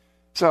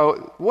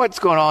 So what's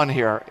going on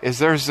here is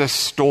there's this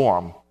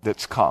storm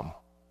that's come.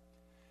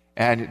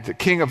 And the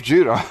king of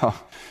Judah,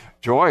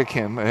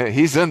 Jehoiakim,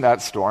 he's in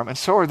that storm, and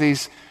so are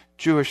these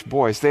Jewish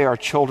boys. They are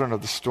children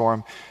of the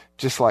storm,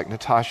 just like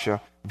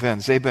Natasha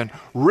Vins. They've been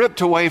ripped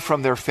away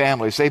from their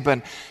families. They've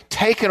been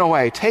taken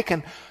away,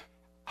 taken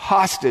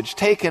hostage,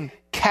 taken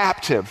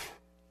captive.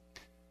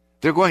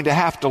 They're going to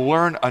have to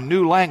learn a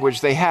new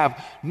language. They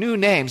have new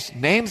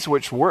names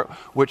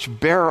which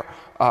bear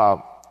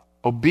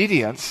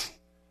obedience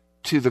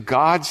to the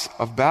gods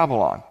of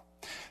Babylon.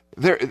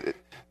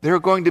 They're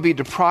going to be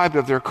deprived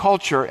of their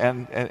culture,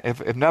 and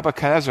if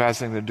Nebuchadnezzar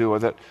has anything to do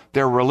with it,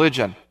 their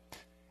religion.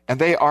 And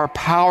they are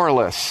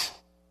powerless.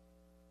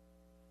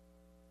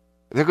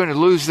 They're going to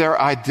lose their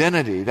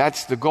identity.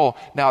 That's the goal.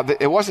 Now,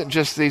 it wasn't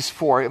just these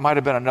 4. It might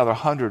have been another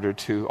 100 or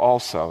 2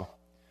 also.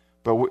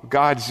 But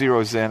God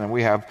zeroes in, and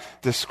we have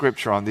this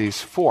scripture on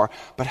these 4.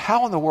 But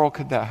how in the world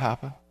could that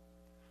happen?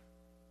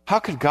 How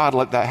could God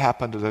let that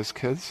happen to those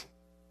kids?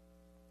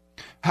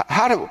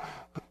 How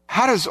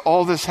does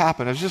all this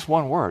happen? There's just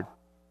one word,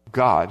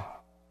 God.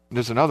 And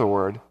there's another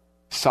word,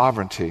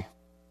 sovereignty.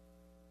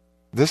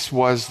 This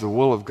was the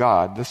will of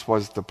God. This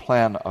was the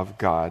plan of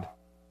God.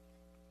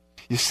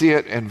 You see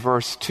it in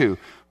verse 2.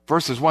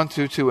 Verses 1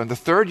 through 2. In the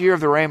 3rd year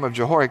of the reign of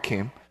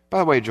Jehoiakim, by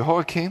the way,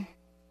 Jehoiakim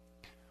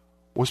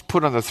was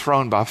put on the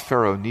throne by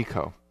Pharaoh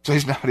Necho. So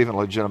he's not even a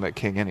legitimate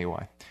king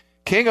anyway.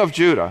 King of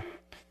Judah,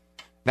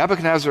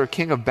 Nebuchadnezzar,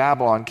 king of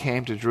Babylon,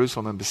 came to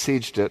Jerusalem and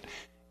besieged it,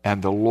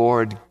 and the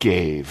Lord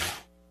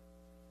gave.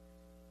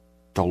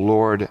 The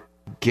Lord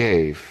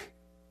gave.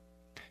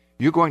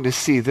 You're going to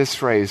see this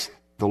phrase,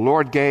 the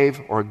Lord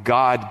gave or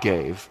God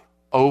gave,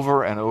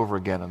 over and over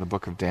again in the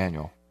book of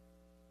Daniel.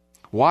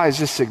 Why is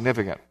this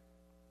significant?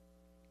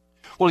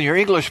 Well, in your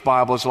English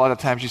Bibles, a lot of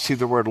times you see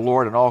the word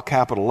Lord in all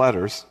capital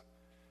letters.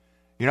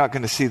 You're not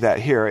going to see that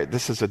here.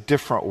 This is a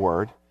different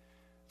word.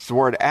 It's the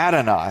word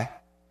Adonai.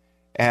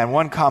 And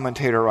one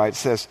commentator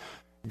writes this,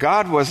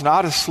 God was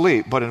not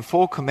asleep, but in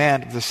full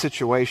command of the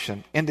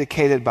situation,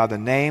 indicated by the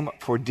name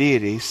for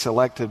deity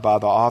selected by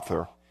the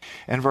author.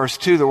 In verse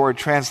 2, the word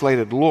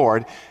translated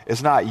Lord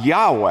is not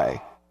Yahweh.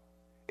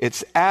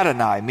 It's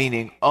Adonai,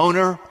 meaning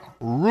owner,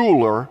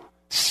 ruler,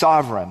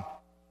 sovereign.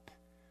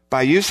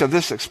 By use of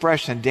this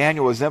expression,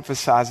 Daniel is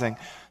emphasizing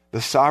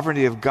the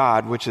sovereignty of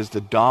God, which is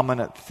the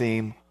dominant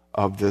theme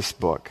of this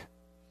book.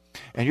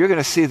 And you're going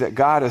to see that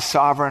God is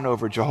sovereign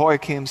over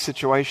Jehoiakim's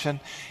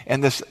situation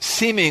and this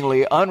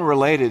seemingly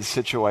unrelated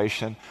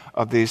situation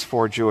of these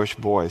 4 Jewish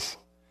boys.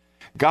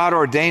 God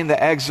ordained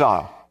the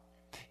exile.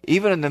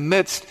 Even in the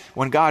midst,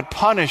 when God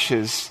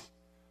punishes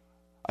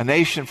a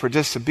nation for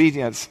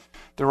disobedience,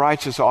 the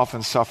righteous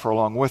often suffer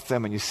along with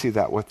them, and you see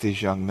that with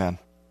these young men.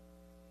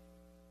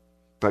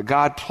 But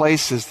God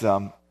places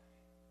them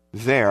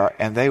there,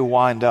 and they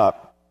wind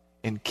up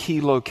in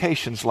key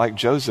locations like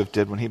Joseph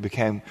did when he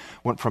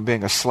went from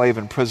being a slave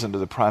in prison to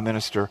the prime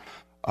minister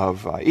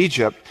of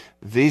Egypt.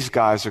 These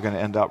guys are going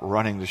to end up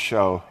running the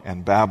show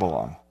in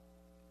Babylon.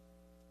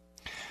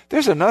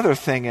 There's another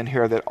thing in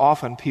here that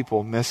often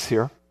people miss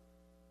here,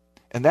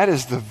 and that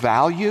is the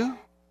value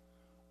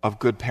of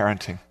good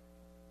parenting.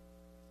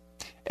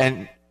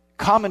 And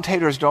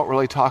commentators don't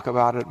really talk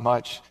about it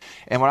much.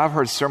 And when I've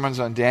heard sermons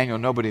on Daniel,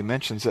 nobody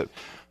mentions it.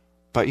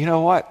 But you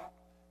know what?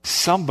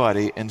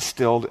 Somebody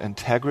instilled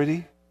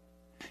integrity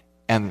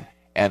and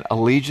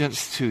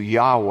allegiance to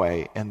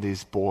Yahweh in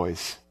these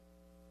boys.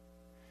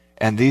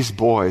 And these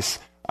boys,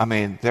 I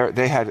mean,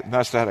 they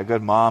must have had a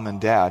good mom and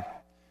dad,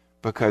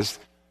 because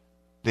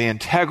the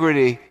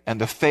integrity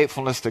and the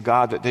faithfulness to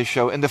God that they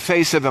show in the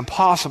face of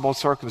impossible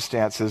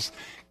circumstances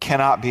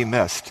cannot be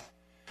missed.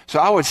 So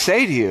I would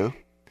say to you,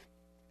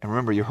 and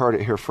remember, you heard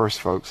it here first,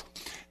 folks,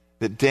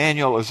 that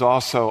Daniel is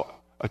also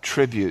a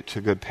tribute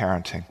to good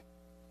parenting.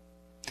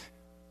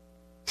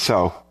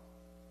 So,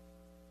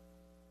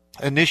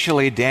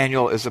 initially,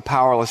 Daniel is a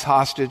powerless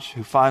hostage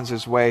who finds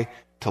his way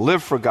to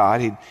live for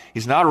God.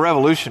 He's not a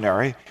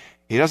revolutionary.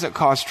 He doesn't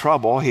cause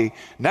trouble. He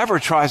never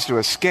tries to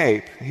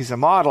escape. He's a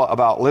model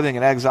about living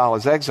in exile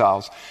as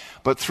exiles.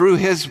 But through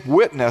his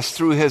witness,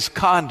 through his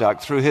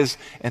conduct, through his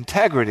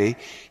integrity,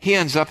 he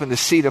ends up in the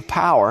seat of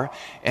power,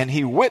 and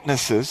he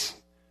witnesses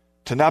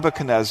to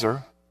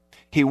Nebuchadnezzar.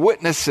 He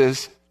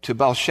witnesses to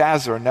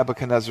Belshazzar,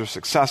 Nebuchadnezzar's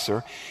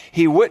successor.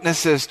 He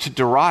witnesses to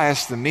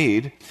Darius the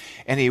Mede,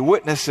 and he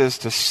witnesses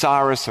to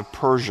Cyrus of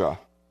Persia,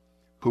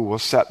 who will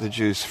set the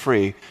Jews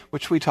free,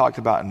 which we talked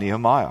about in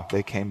Nehemiah.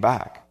 They came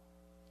back.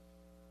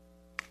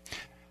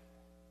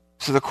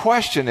 So the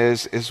question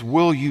is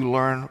will you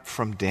learn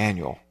from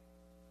Daniel?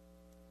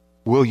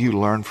 Will you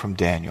learn from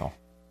Daniel?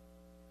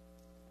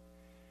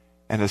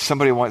 And as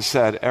somebody once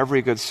said,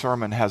 every good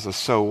sermon has a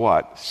so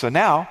what. So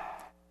now,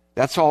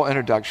 that's all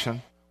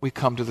introduction. We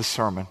come to the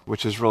sermon,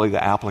 which is really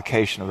the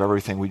application of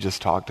everything we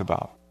just talked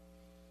about.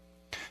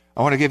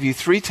 I want to give you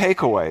 3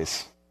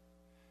 takeaways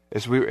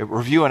as we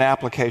review an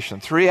application.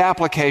 3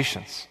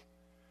 applications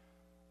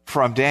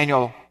from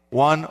Daniel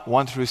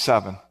 1 through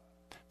 7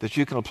 that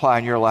you can apply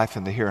in your life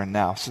in the here and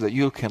now so that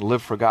you can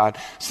live for God,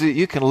 so that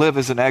you can live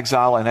as an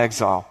exile in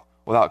exile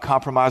without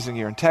compromising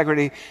your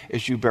integrity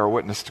as you bear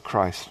witness to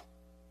Christ.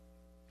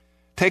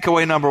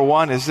 Takeaway number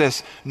 1 is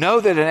this: know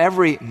that in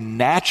every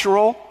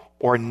natural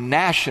or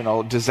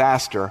national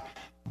disaster,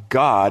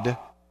 God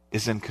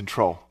is in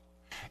control.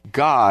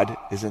 God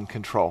is in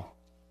control.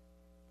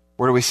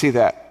 Where do we see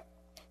that?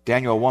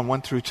 Daniel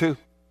 1 through 2.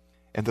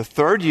 In the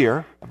 3rd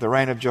year of the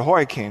reign of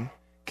Jehoiakim,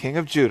 king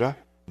of Judah,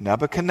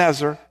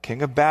 Nebuchadnezzar,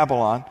 king of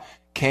Babylon,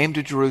 came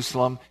to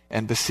Jerusalem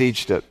and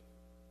besieged it.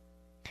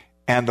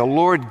 And the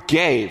Lord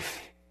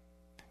gave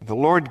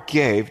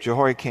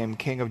Jehoiakim,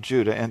 king of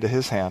Judah, into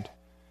his hand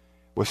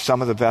with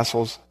some of the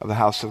vessels of the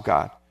house of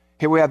God.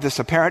 Here we have this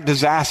apparent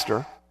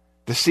disaster,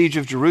 the siege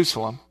of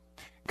Jerusalem.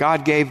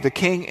 God gave the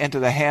king into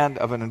the hand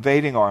of an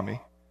invading army.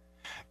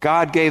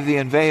 God gave the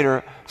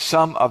invader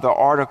some of the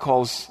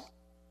articles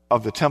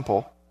of the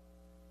temple.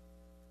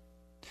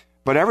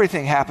 But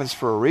everything happens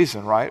for a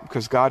reason, right?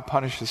 Because God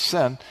punishes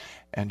sin,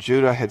 and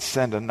Judah had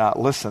sinned and not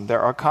listened.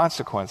 There are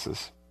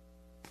consequences.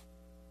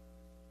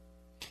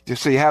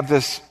 So you have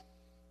this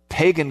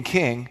pagan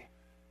king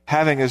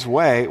having his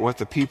way with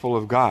the people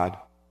of God.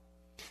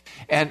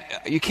 And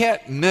you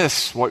can't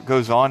miss what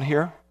goes on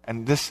here.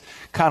 And this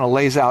kind of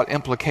lays out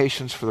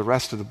implications for the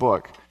rest of the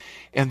book.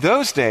 In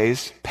those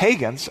days,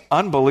 pagans,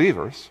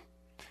 unbelievers,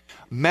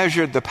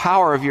 measured the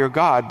power of your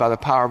God by the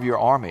power of your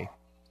army.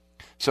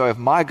 So if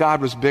my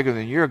God was bigger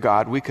than your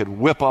God, we could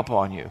whip up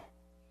on you.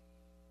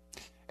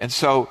 And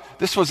so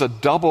this was a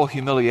double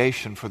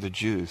humiliation for the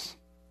Jews.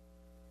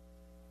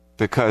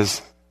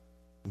 Because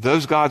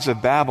those gods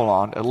of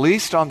Babylon, at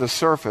least on the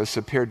surface,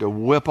 appeared to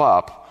whip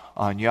up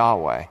on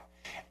Yahweh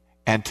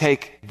and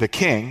take the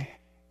king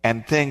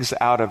and things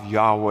out of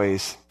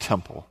Yahweh's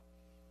temple.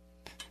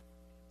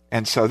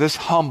 And so this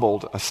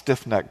humbled a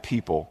stiff-necked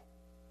people.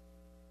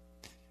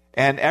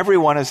 And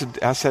everyone, as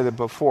I said it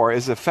before,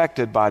 is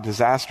affected by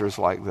disasters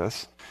like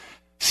this.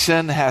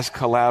 Sin has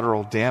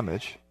collateral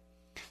damage.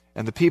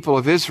 And the people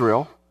of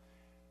Israel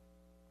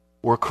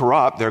were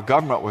corrupt. Their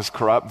government was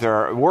corrupt.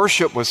 Their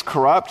worship was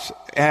corrupt.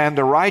 And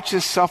the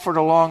righteous suffered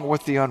along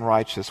with the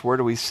unrighteous. Where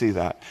do we see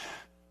that?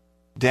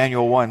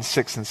 Daniel 1,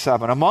 6 and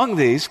 7. Among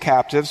these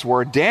captives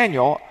were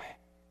Daniel,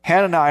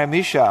 Hananiah,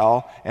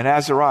 Mishael, and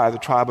Azariah, the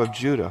tribe of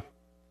Judah.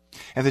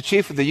 And the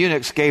chief of the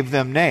eunuchs gave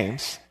them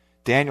names.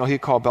 Daniel he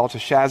called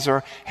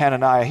Belteshazzar,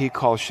 Hananiah he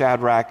called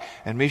Shadrach,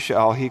 and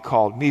Mishael he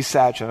called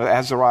Meshach, and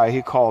Azariah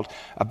he called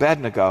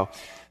Abednego.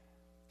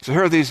 So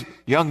here are these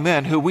young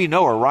men who we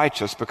know are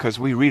righteous because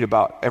we read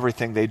about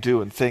everything they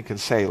do and think and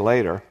say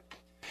later.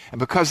 And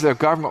because their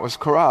government was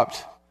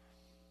corrupt,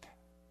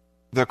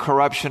 the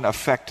corruption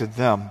affected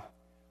them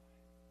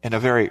in a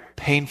very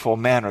painful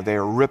manner. They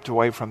are ripped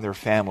away from their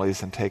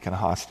families and taken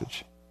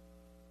hostage.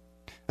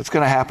 It's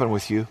going to happen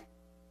with you.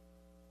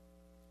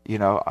 You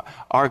know,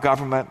 our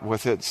government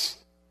with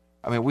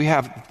we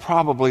have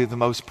probably the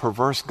most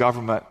perverse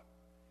government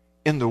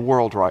in the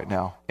world right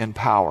now in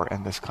power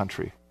in this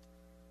country.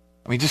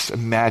 I mean, just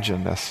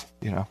imagine this,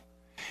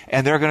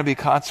 And there are going to be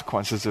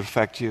consequences that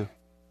affect you.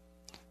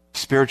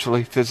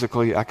 Spiritually,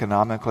 physically,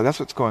 economically. That's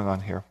what's going on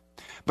here.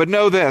 But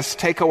know this,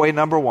 takeaway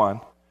number 1,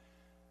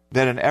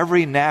 that in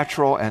every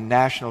natural and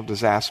national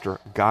disaster,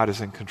 God is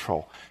in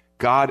control.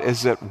 God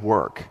is at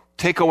work.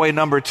 Takeaway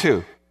number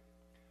 2,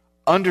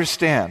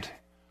 understand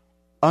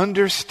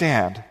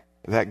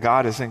that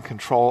God is in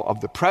control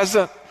of the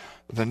present,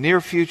 the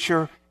near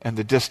future, and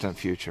the distant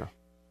future.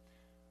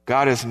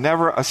 God is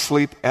never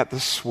asleep at the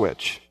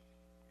switch.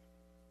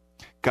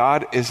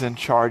 God is in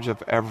charge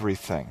of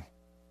everything.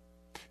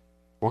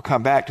 We'll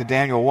come back to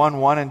Daniel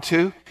 1 and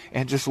 2,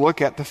 and just look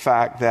at the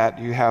fact that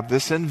you have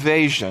this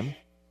invasion.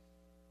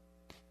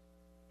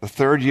 The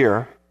 3rd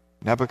year,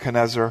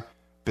 Nebuchadnezzar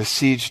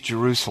besieged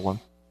Jerusalem.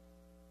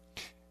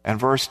 And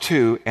verse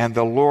 2, and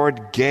the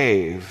Lord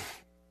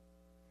gave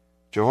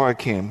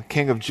Jehoiakim,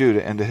 king of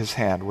Judah, into his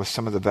hand with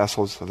some of the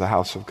vessels of the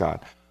house of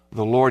God.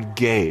 The Lord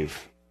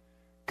gave.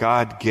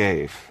 God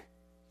gave.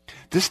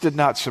 This did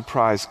not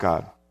surprise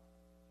God.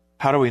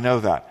 How do we know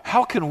that?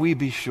 How can we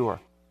be sure?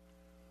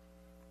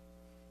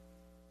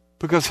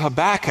 Because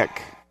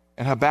Habakkuk,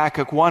 in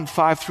Habakkuk 1,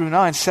 5 through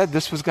 9, said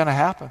this was going to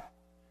happen.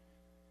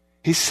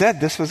 He said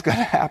this was going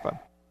to happen.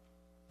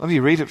 Let me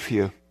read it for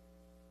you.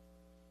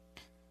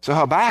 So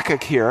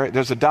Habakkuk here,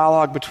 there's a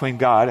dialogue between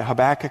God.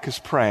 Habakkuk is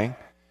praying,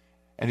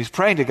 and he's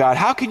praying to God,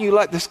 how can you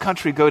let this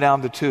country go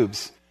down the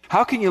tubes?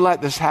 How can you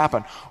let this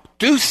happen?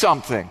 Do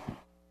something.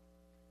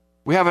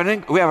 We have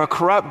a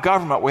corrupt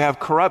government. We have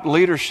corrupt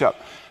leadership.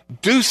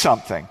 Do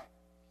something.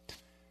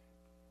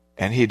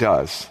 And he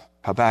does.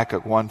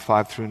 Habakkuk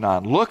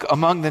 1:5-9. Look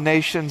among the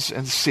nations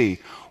and see.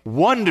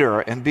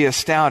 Wonder and be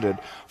astounded,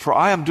 for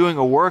I am doing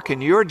a work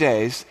in your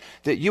days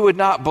that you would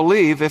not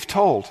believe if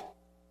told.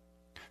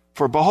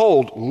 For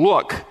behold,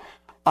 look,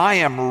 I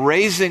am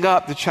raising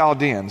up the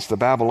Chaldeans, the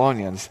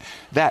Babylonians,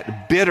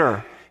 that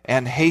bitter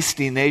and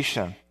hasty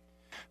nation,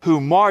 who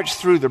march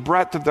through the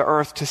breadth of the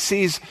earth to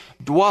seize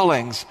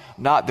dwellings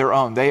not their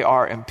own. They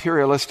are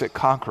imperialistic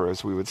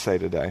conquerors, we would say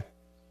today.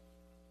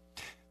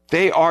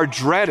 They are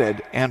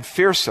dreaded and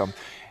fearsome.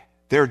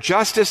 Their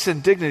justice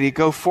and dignity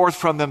go forth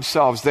from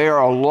themselves. They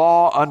are a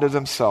law unto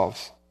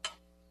themselves.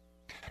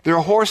 Their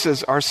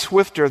horses are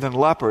swifter than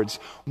leopards,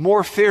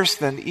 more fierce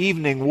than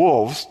evening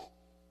wolves.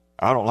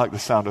 I don't like the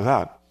sound of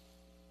that.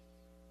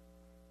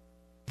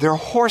 Their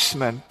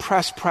horsemen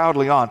press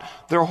proudly on.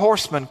 Their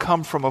horsemen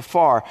come from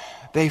afar.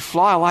 They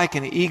fly like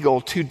an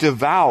eagle to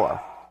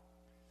devour.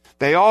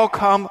 They all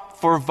come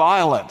for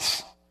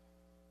violence.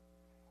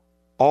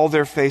 All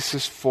their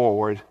faces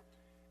forward.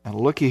 And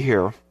looky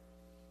here.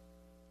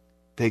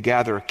 They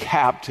gather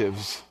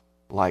captives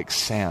like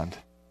sand.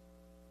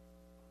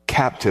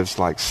 Captives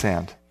like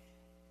sand.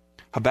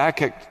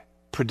 Habakkuk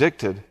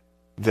predicted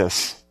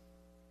this.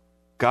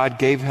 God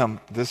gave him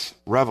this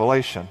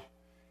revelation,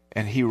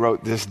 and he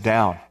wrote this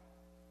down.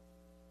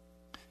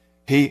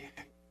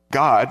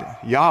 God,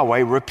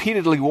 Yahweh,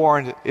 repeatedly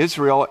warned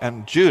Israel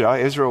and Judah.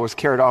 Israel was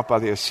carried off by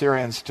the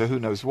Assyrians to who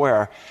knows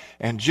where,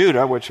 and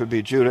Judah, which would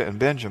be Judah and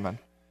Benjamin,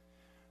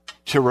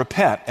 to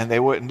repent, and they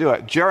wouldn't do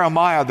it.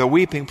 Jeremiah, the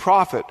weeping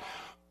prophet,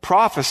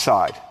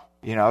 prophesied,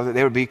 that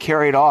they would be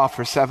carried off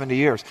for 70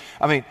 years.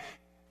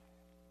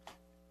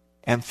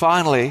 And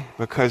finally,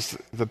 because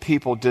the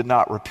people did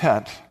not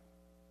repent,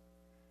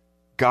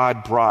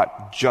 God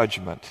brought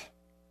judgment.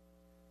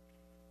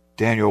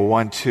 Daniel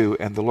 1:2,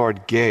 and the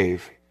Lord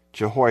gave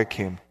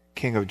Jehoiakim,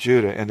 king of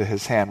Judah, into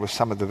his hand with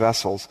some of the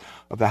vessels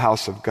of the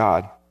house of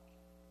God.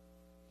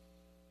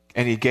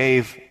 And he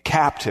gave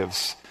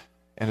captives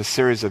in a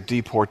series of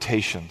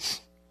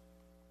deportations.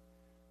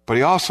 But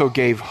he also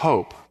gave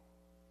hope.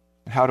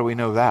 And how do we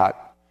know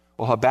that?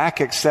 Well,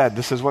 Habakkuk said,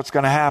 this is what's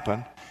going to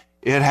happen.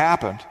 It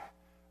happened.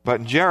 But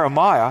in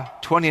Jeremiah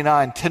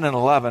 29:10 and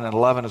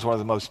 11 is one of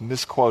the most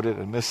misquoted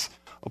and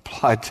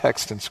misapplied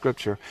texts in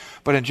Scripture.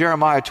 But in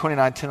Jeremiah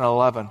 29:10 and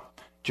 11,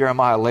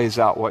 Jeremiah lays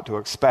out what to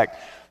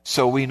expect.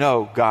 So we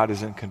know God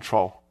is in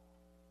control.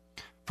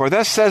 For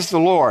thus says the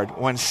Lord,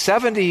 when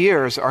 70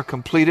 years are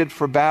completed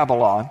for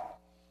Babylon,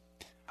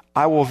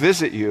 I will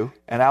visit you,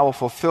 and I will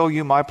fulfill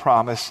you my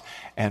promise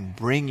and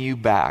bring you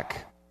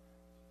back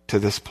to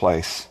this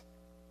place.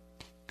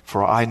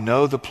 For I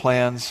know the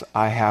plans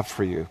I have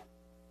for you,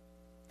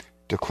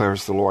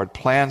 declares the Lord.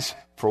 Plans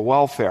for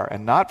welfare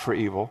and not for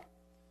evil,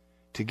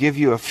 to give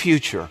you a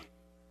future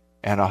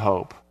and a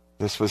hope.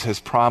 This was his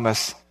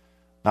promise,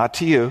 not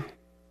to you,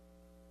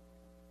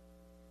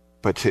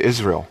 but to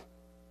Israel.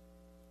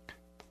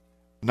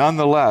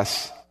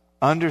 Nonetheless,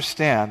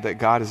 understand that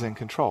God is in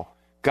control.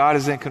 God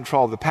is in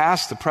control of the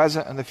past, the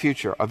present, and the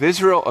future, of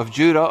Israel, of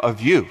Judah,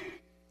 of you.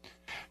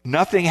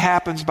 Nothing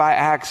happens by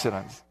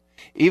accident.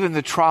 Even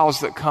the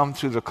trials that come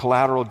through the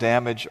collateral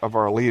damage of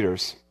our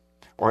leaders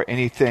or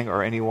anything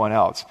or anyone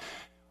else.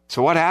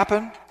 So what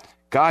happened?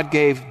 God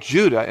gave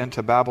Judah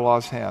into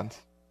Babylon's hands.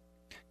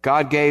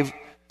 God gave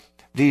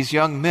these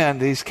young men,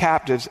 these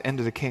captives,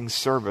 into the king's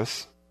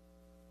service.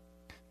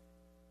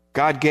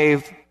 God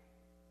gave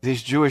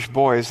these Jewish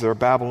boys their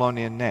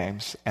Babylonian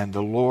names, and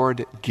the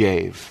Lord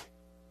gave.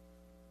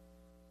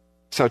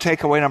 So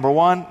takeaway number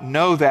one,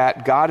 know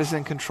that God is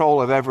in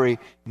control of every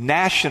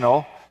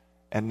national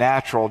and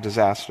natural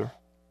disaster.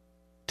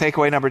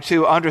 Takeaway number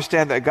two,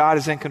 understand that God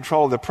is in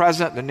control of the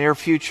present, the near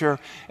future,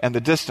 and the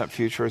distant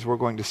future, as we're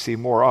going to see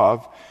more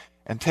of.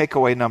 And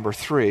takeaway number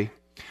three,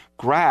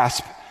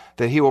 grasp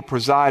that he will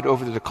preside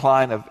over the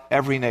decline of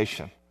every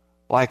nation,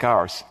 like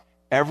ours.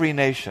 Every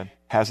nation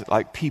has,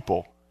 like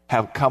people,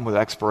 have come with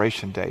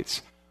expiration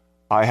dates.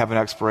 I have an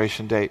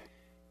expiration date.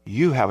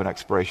 You have an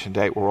expiration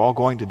date. We're all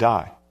going to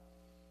die.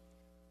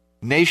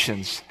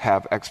 Nations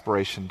have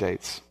expiration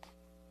dates.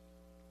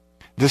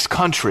 This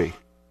country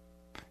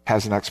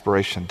has an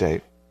expiration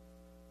date.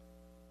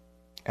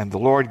 And the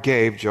Lord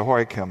gave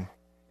Jehoiakim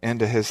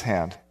into his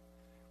hand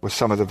with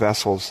some of the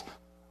vessels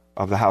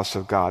of the house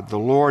of God. The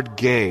Lord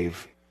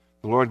gave.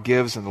 The Lord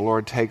gives and the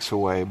Lord takes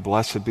away.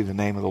 Blessed be the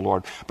name of the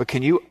Lord. But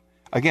can you,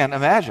 again,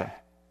 imagine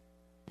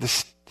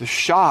the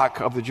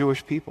shock of the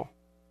Jewish people?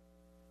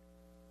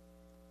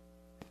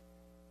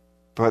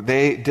 But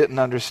they didn't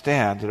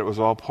understand that it was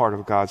all part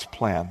of God's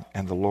plan,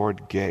 and the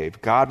Lord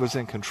gave. God was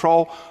in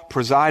control,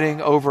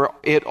 presiding over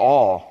it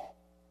all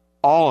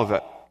of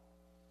it,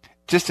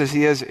 just as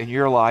he is in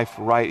your life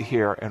right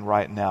here and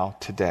right now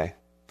today.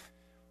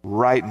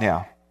 Right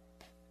now.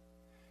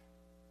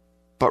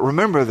 But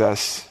remember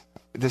this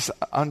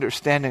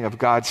understanding of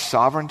God's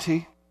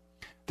sovereignty.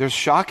 There's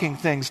shocking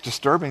things,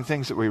 disturbing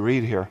things that we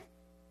read here.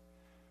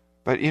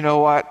 But you know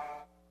what?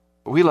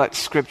 We let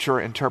Scripture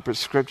interpret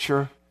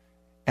Scripture,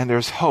 and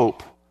there's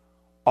hope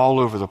all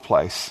over the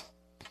place.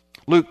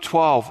 Luke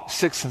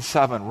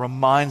 12:6-7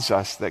 reminds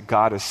us that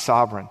God is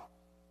sovereign.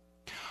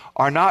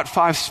 Are not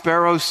 5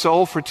 sparrows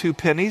sold for 2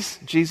 pennies,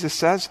 Jesus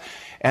says,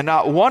 and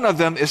not one of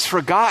them is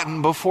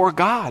forgotten before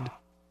God?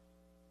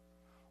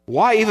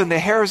 Why, even the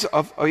hairs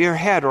of your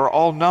head are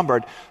all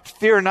numbered.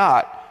 Fear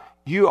not,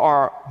 you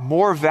are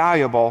more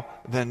valuable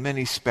than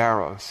many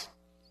sparrows.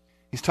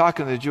 He's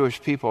talking to the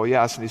Jewish people,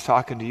 yes, and he's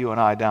talking to you and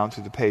I down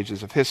through the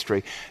pages of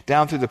history,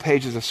 down through the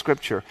pages of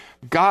Scripture.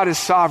 God is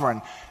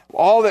sovereign.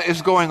 All that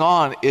is going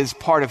on is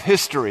part of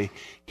history,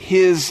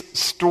 His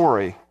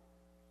story.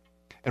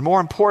 And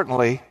more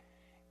importantly,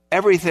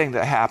 everything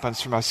that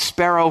happens, from a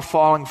sparrow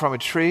falling from a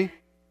tree,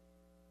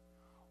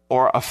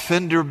 or a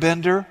fender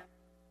bender,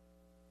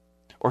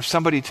 or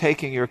somebody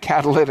taking your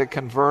catalytic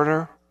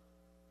converter,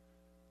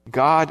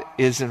 God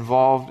is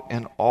involved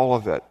in all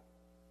of it.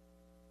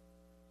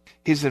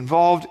 He's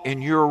involved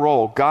in your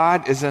role.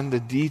 God is in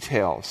the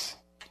details.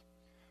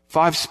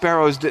 5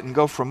 sparrows didn't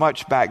go for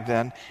much back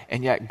then,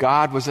 and yet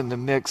God was in the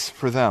mix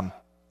for them.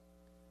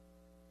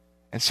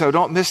 And so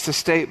don't miss the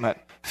statement,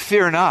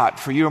 fear not,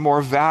 for you are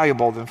more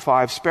valuable than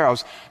 5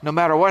 sparrows. No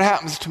matter what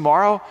happens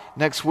tomorrow,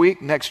 next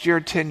week, next year,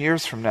 10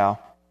 years from now,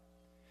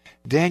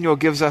 Daniel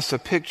gives us a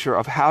picture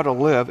of how to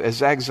live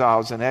as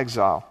exiles in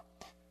exile.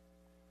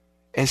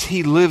 As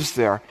he lives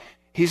there,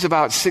 he's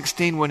about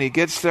 16 when he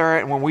gets there,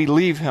 and when we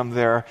leave him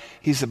there,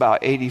 he's about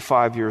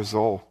 85 years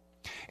old.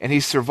 And he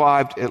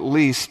survived at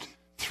least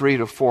 3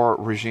 to 4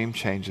 regime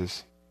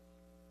changes.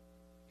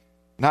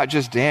 Not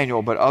just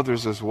Daniel, but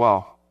others as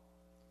well.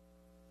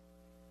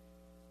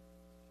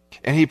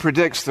 And he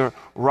predicts the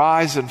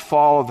rise and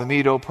fall of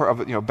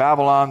the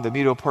Babylon, the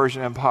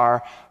Medo-Persian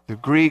Empire, the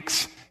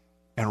Greeks,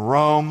 and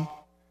Rome,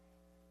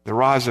 the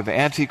rise of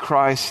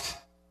Antichrist,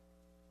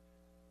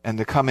 and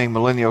the coming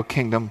millennial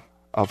kingdom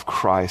of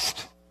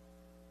Christ.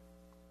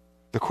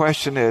 The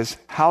question is,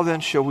 how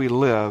then shall we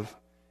live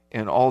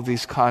in all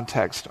these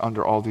contexts,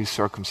 under all these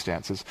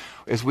circumstances?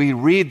 As we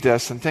read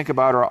this and think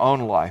about our own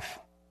life,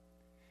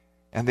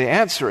 and the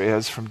answer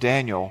is from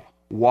Daniel,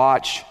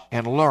 watch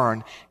and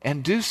learn,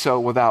 and do so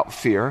without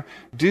fear,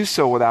 do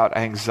so without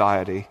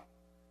anxiety.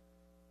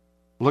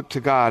 Look to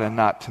God and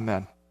not to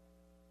men.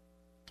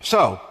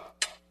 So,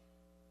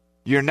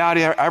 you're not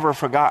ever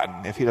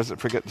forgotten if He doesn't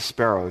forget the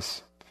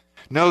sparrows.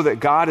 Know that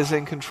God is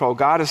in control.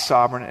 God is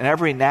sovereign in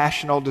every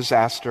national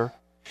disaster.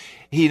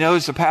 He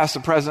knows the past,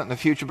 the present, and the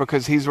future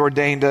because He's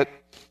ordained it.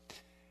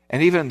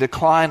 And even the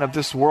decline of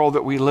this world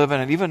that we live in,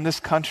 and even this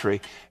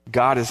country,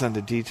 God is in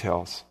the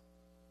details.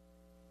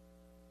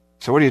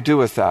 So what do you do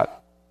with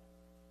that?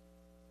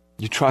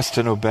 You trust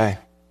and obey.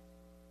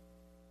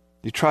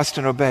 You trust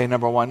and obey,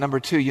 number one.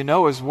 Number two, you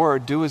know His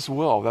word, do His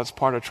will. That's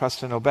part of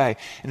trust and obey.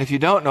 And if you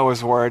don't know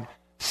His word,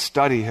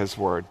 study His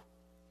word.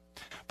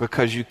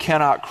 Because you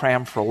cannot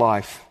cram for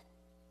life.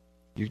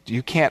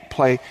 You can't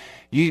play,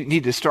 you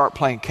need to start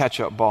playing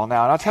catch-up ball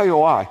now. And I'll tell you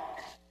why.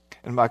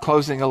 In my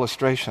closing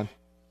illustration,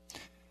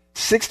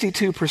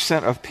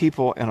 62% of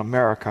people in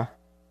America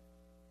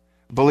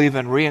believe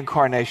in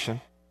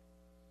reincarnation.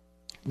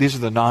 These are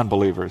the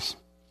non-believers.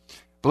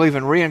 Believe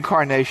in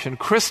reincarnation,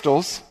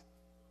 crystals,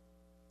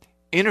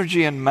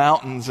 energy in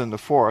mountains in the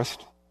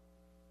forest,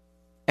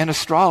 and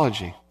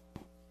astrology.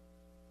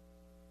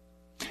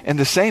 In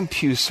the same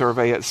Pew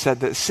survey, it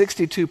said that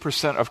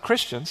 62% of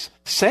Christians,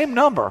 same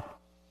number,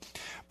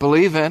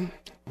 believe in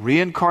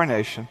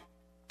reincarnation,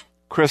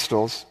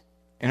 crystals,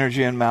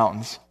 energy in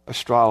mountains,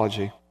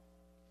 astrology.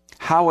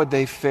 How would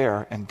they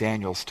fare in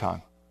Daniel's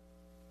time?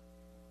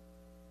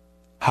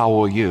 How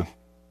will you?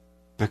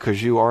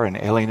 Because you are an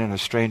alien and a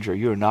stranger.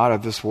 You are not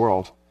of this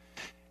world.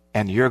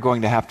 And you're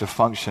going to have to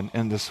function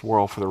in this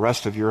world for the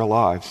rest of your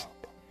lives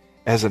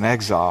as an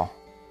exile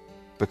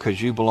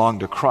because you belong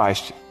to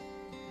Christ.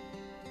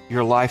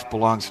 Your life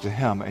belongs to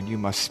Him, and you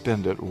must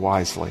spend it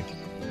wisely.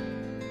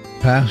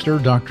 Pastor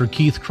Dr.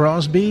 Keith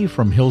Crosby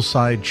from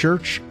Hillside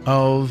Church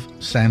of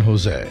San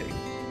Jose.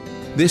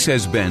 This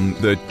has been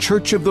the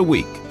Church of the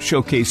Week,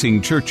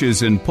 showcasing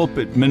churches and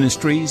pulpit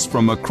ministries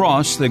from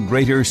across the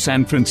greater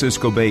San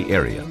Francisco Bay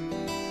Area.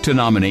 To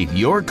nominate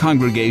your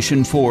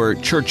congregation for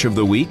Church of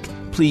the Week,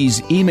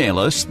 please email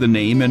us the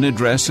name and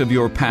address of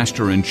your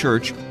pastor and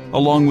church,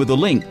 along with a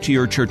link to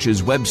your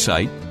church's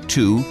website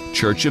to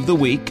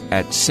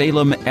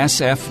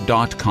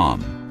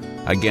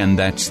churchoftheweek@salemsf.com. Again,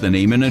 that's the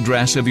name and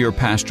address of your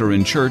pastor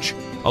and church,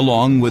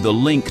 along with a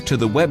link to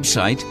the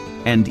website,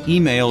 and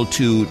email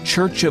to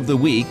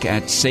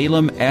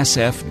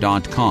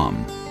churchoftheweek@salemsf.com.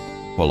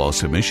 While all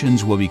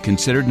submissions will be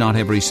considered, not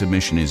every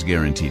submission is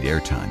guaranteed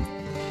airtime.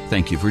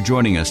 Thank you for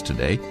joining us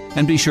today,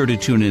 and be sure to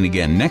tune in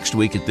again next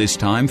week at this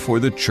time for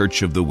the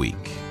Church of the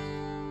Week.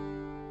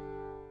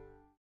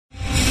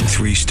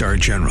 3-star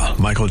general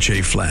Michael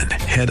J. Flynn,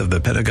 head of the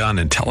Pentagon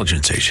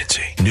Intelligence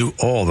Agency, knew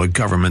all the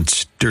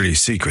government's dirty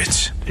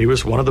secrets. He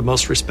was one of the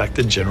most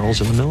respected generals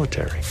in the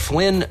military.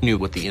 Flynn knew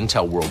what the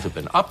intel world had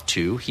been up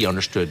to. He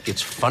understood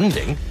its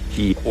funding.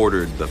 He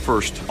ordered the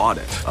first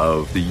audit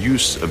of the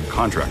use of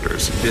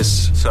contractors.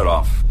 This set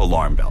off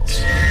alarm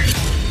bells.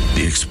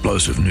 The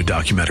explosive new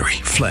documentary,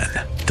 Flynn,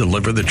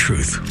 Deliver the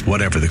Truth,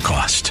 Whatever the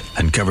Cost,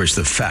 uncovers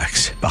the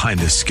facts behind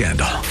this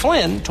scandal.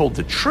 Flynn told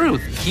the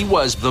truth. He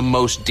was the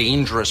most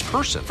dangerous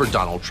person for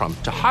Donald Trump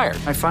to hire.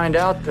 I find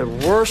out the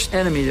worst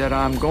enemy that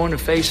I'm going to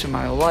face in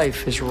my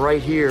life is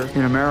right here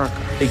in America.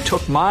 They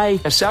took my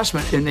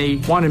assessment and they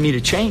wanted me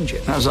to change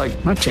it. And I was like,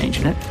 I'm not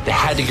changing it. They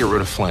had to get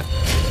rid of Flynn.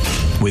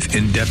 With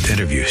in-depth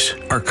interviews,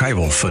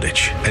 archival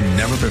footage, and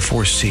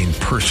never-before-seen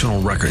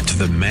personal records of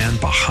the man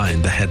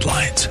behind the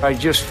headlines. I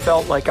just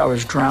felt like I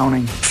was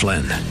drowning.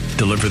 Flynn,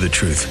 Deliver the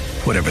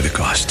Truth, Whatever the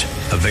Cost.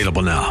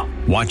 Available now.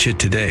 Watch it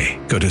today.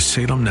 Go to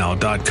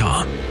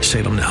salemnow.com.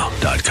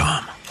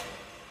 salemnow.com.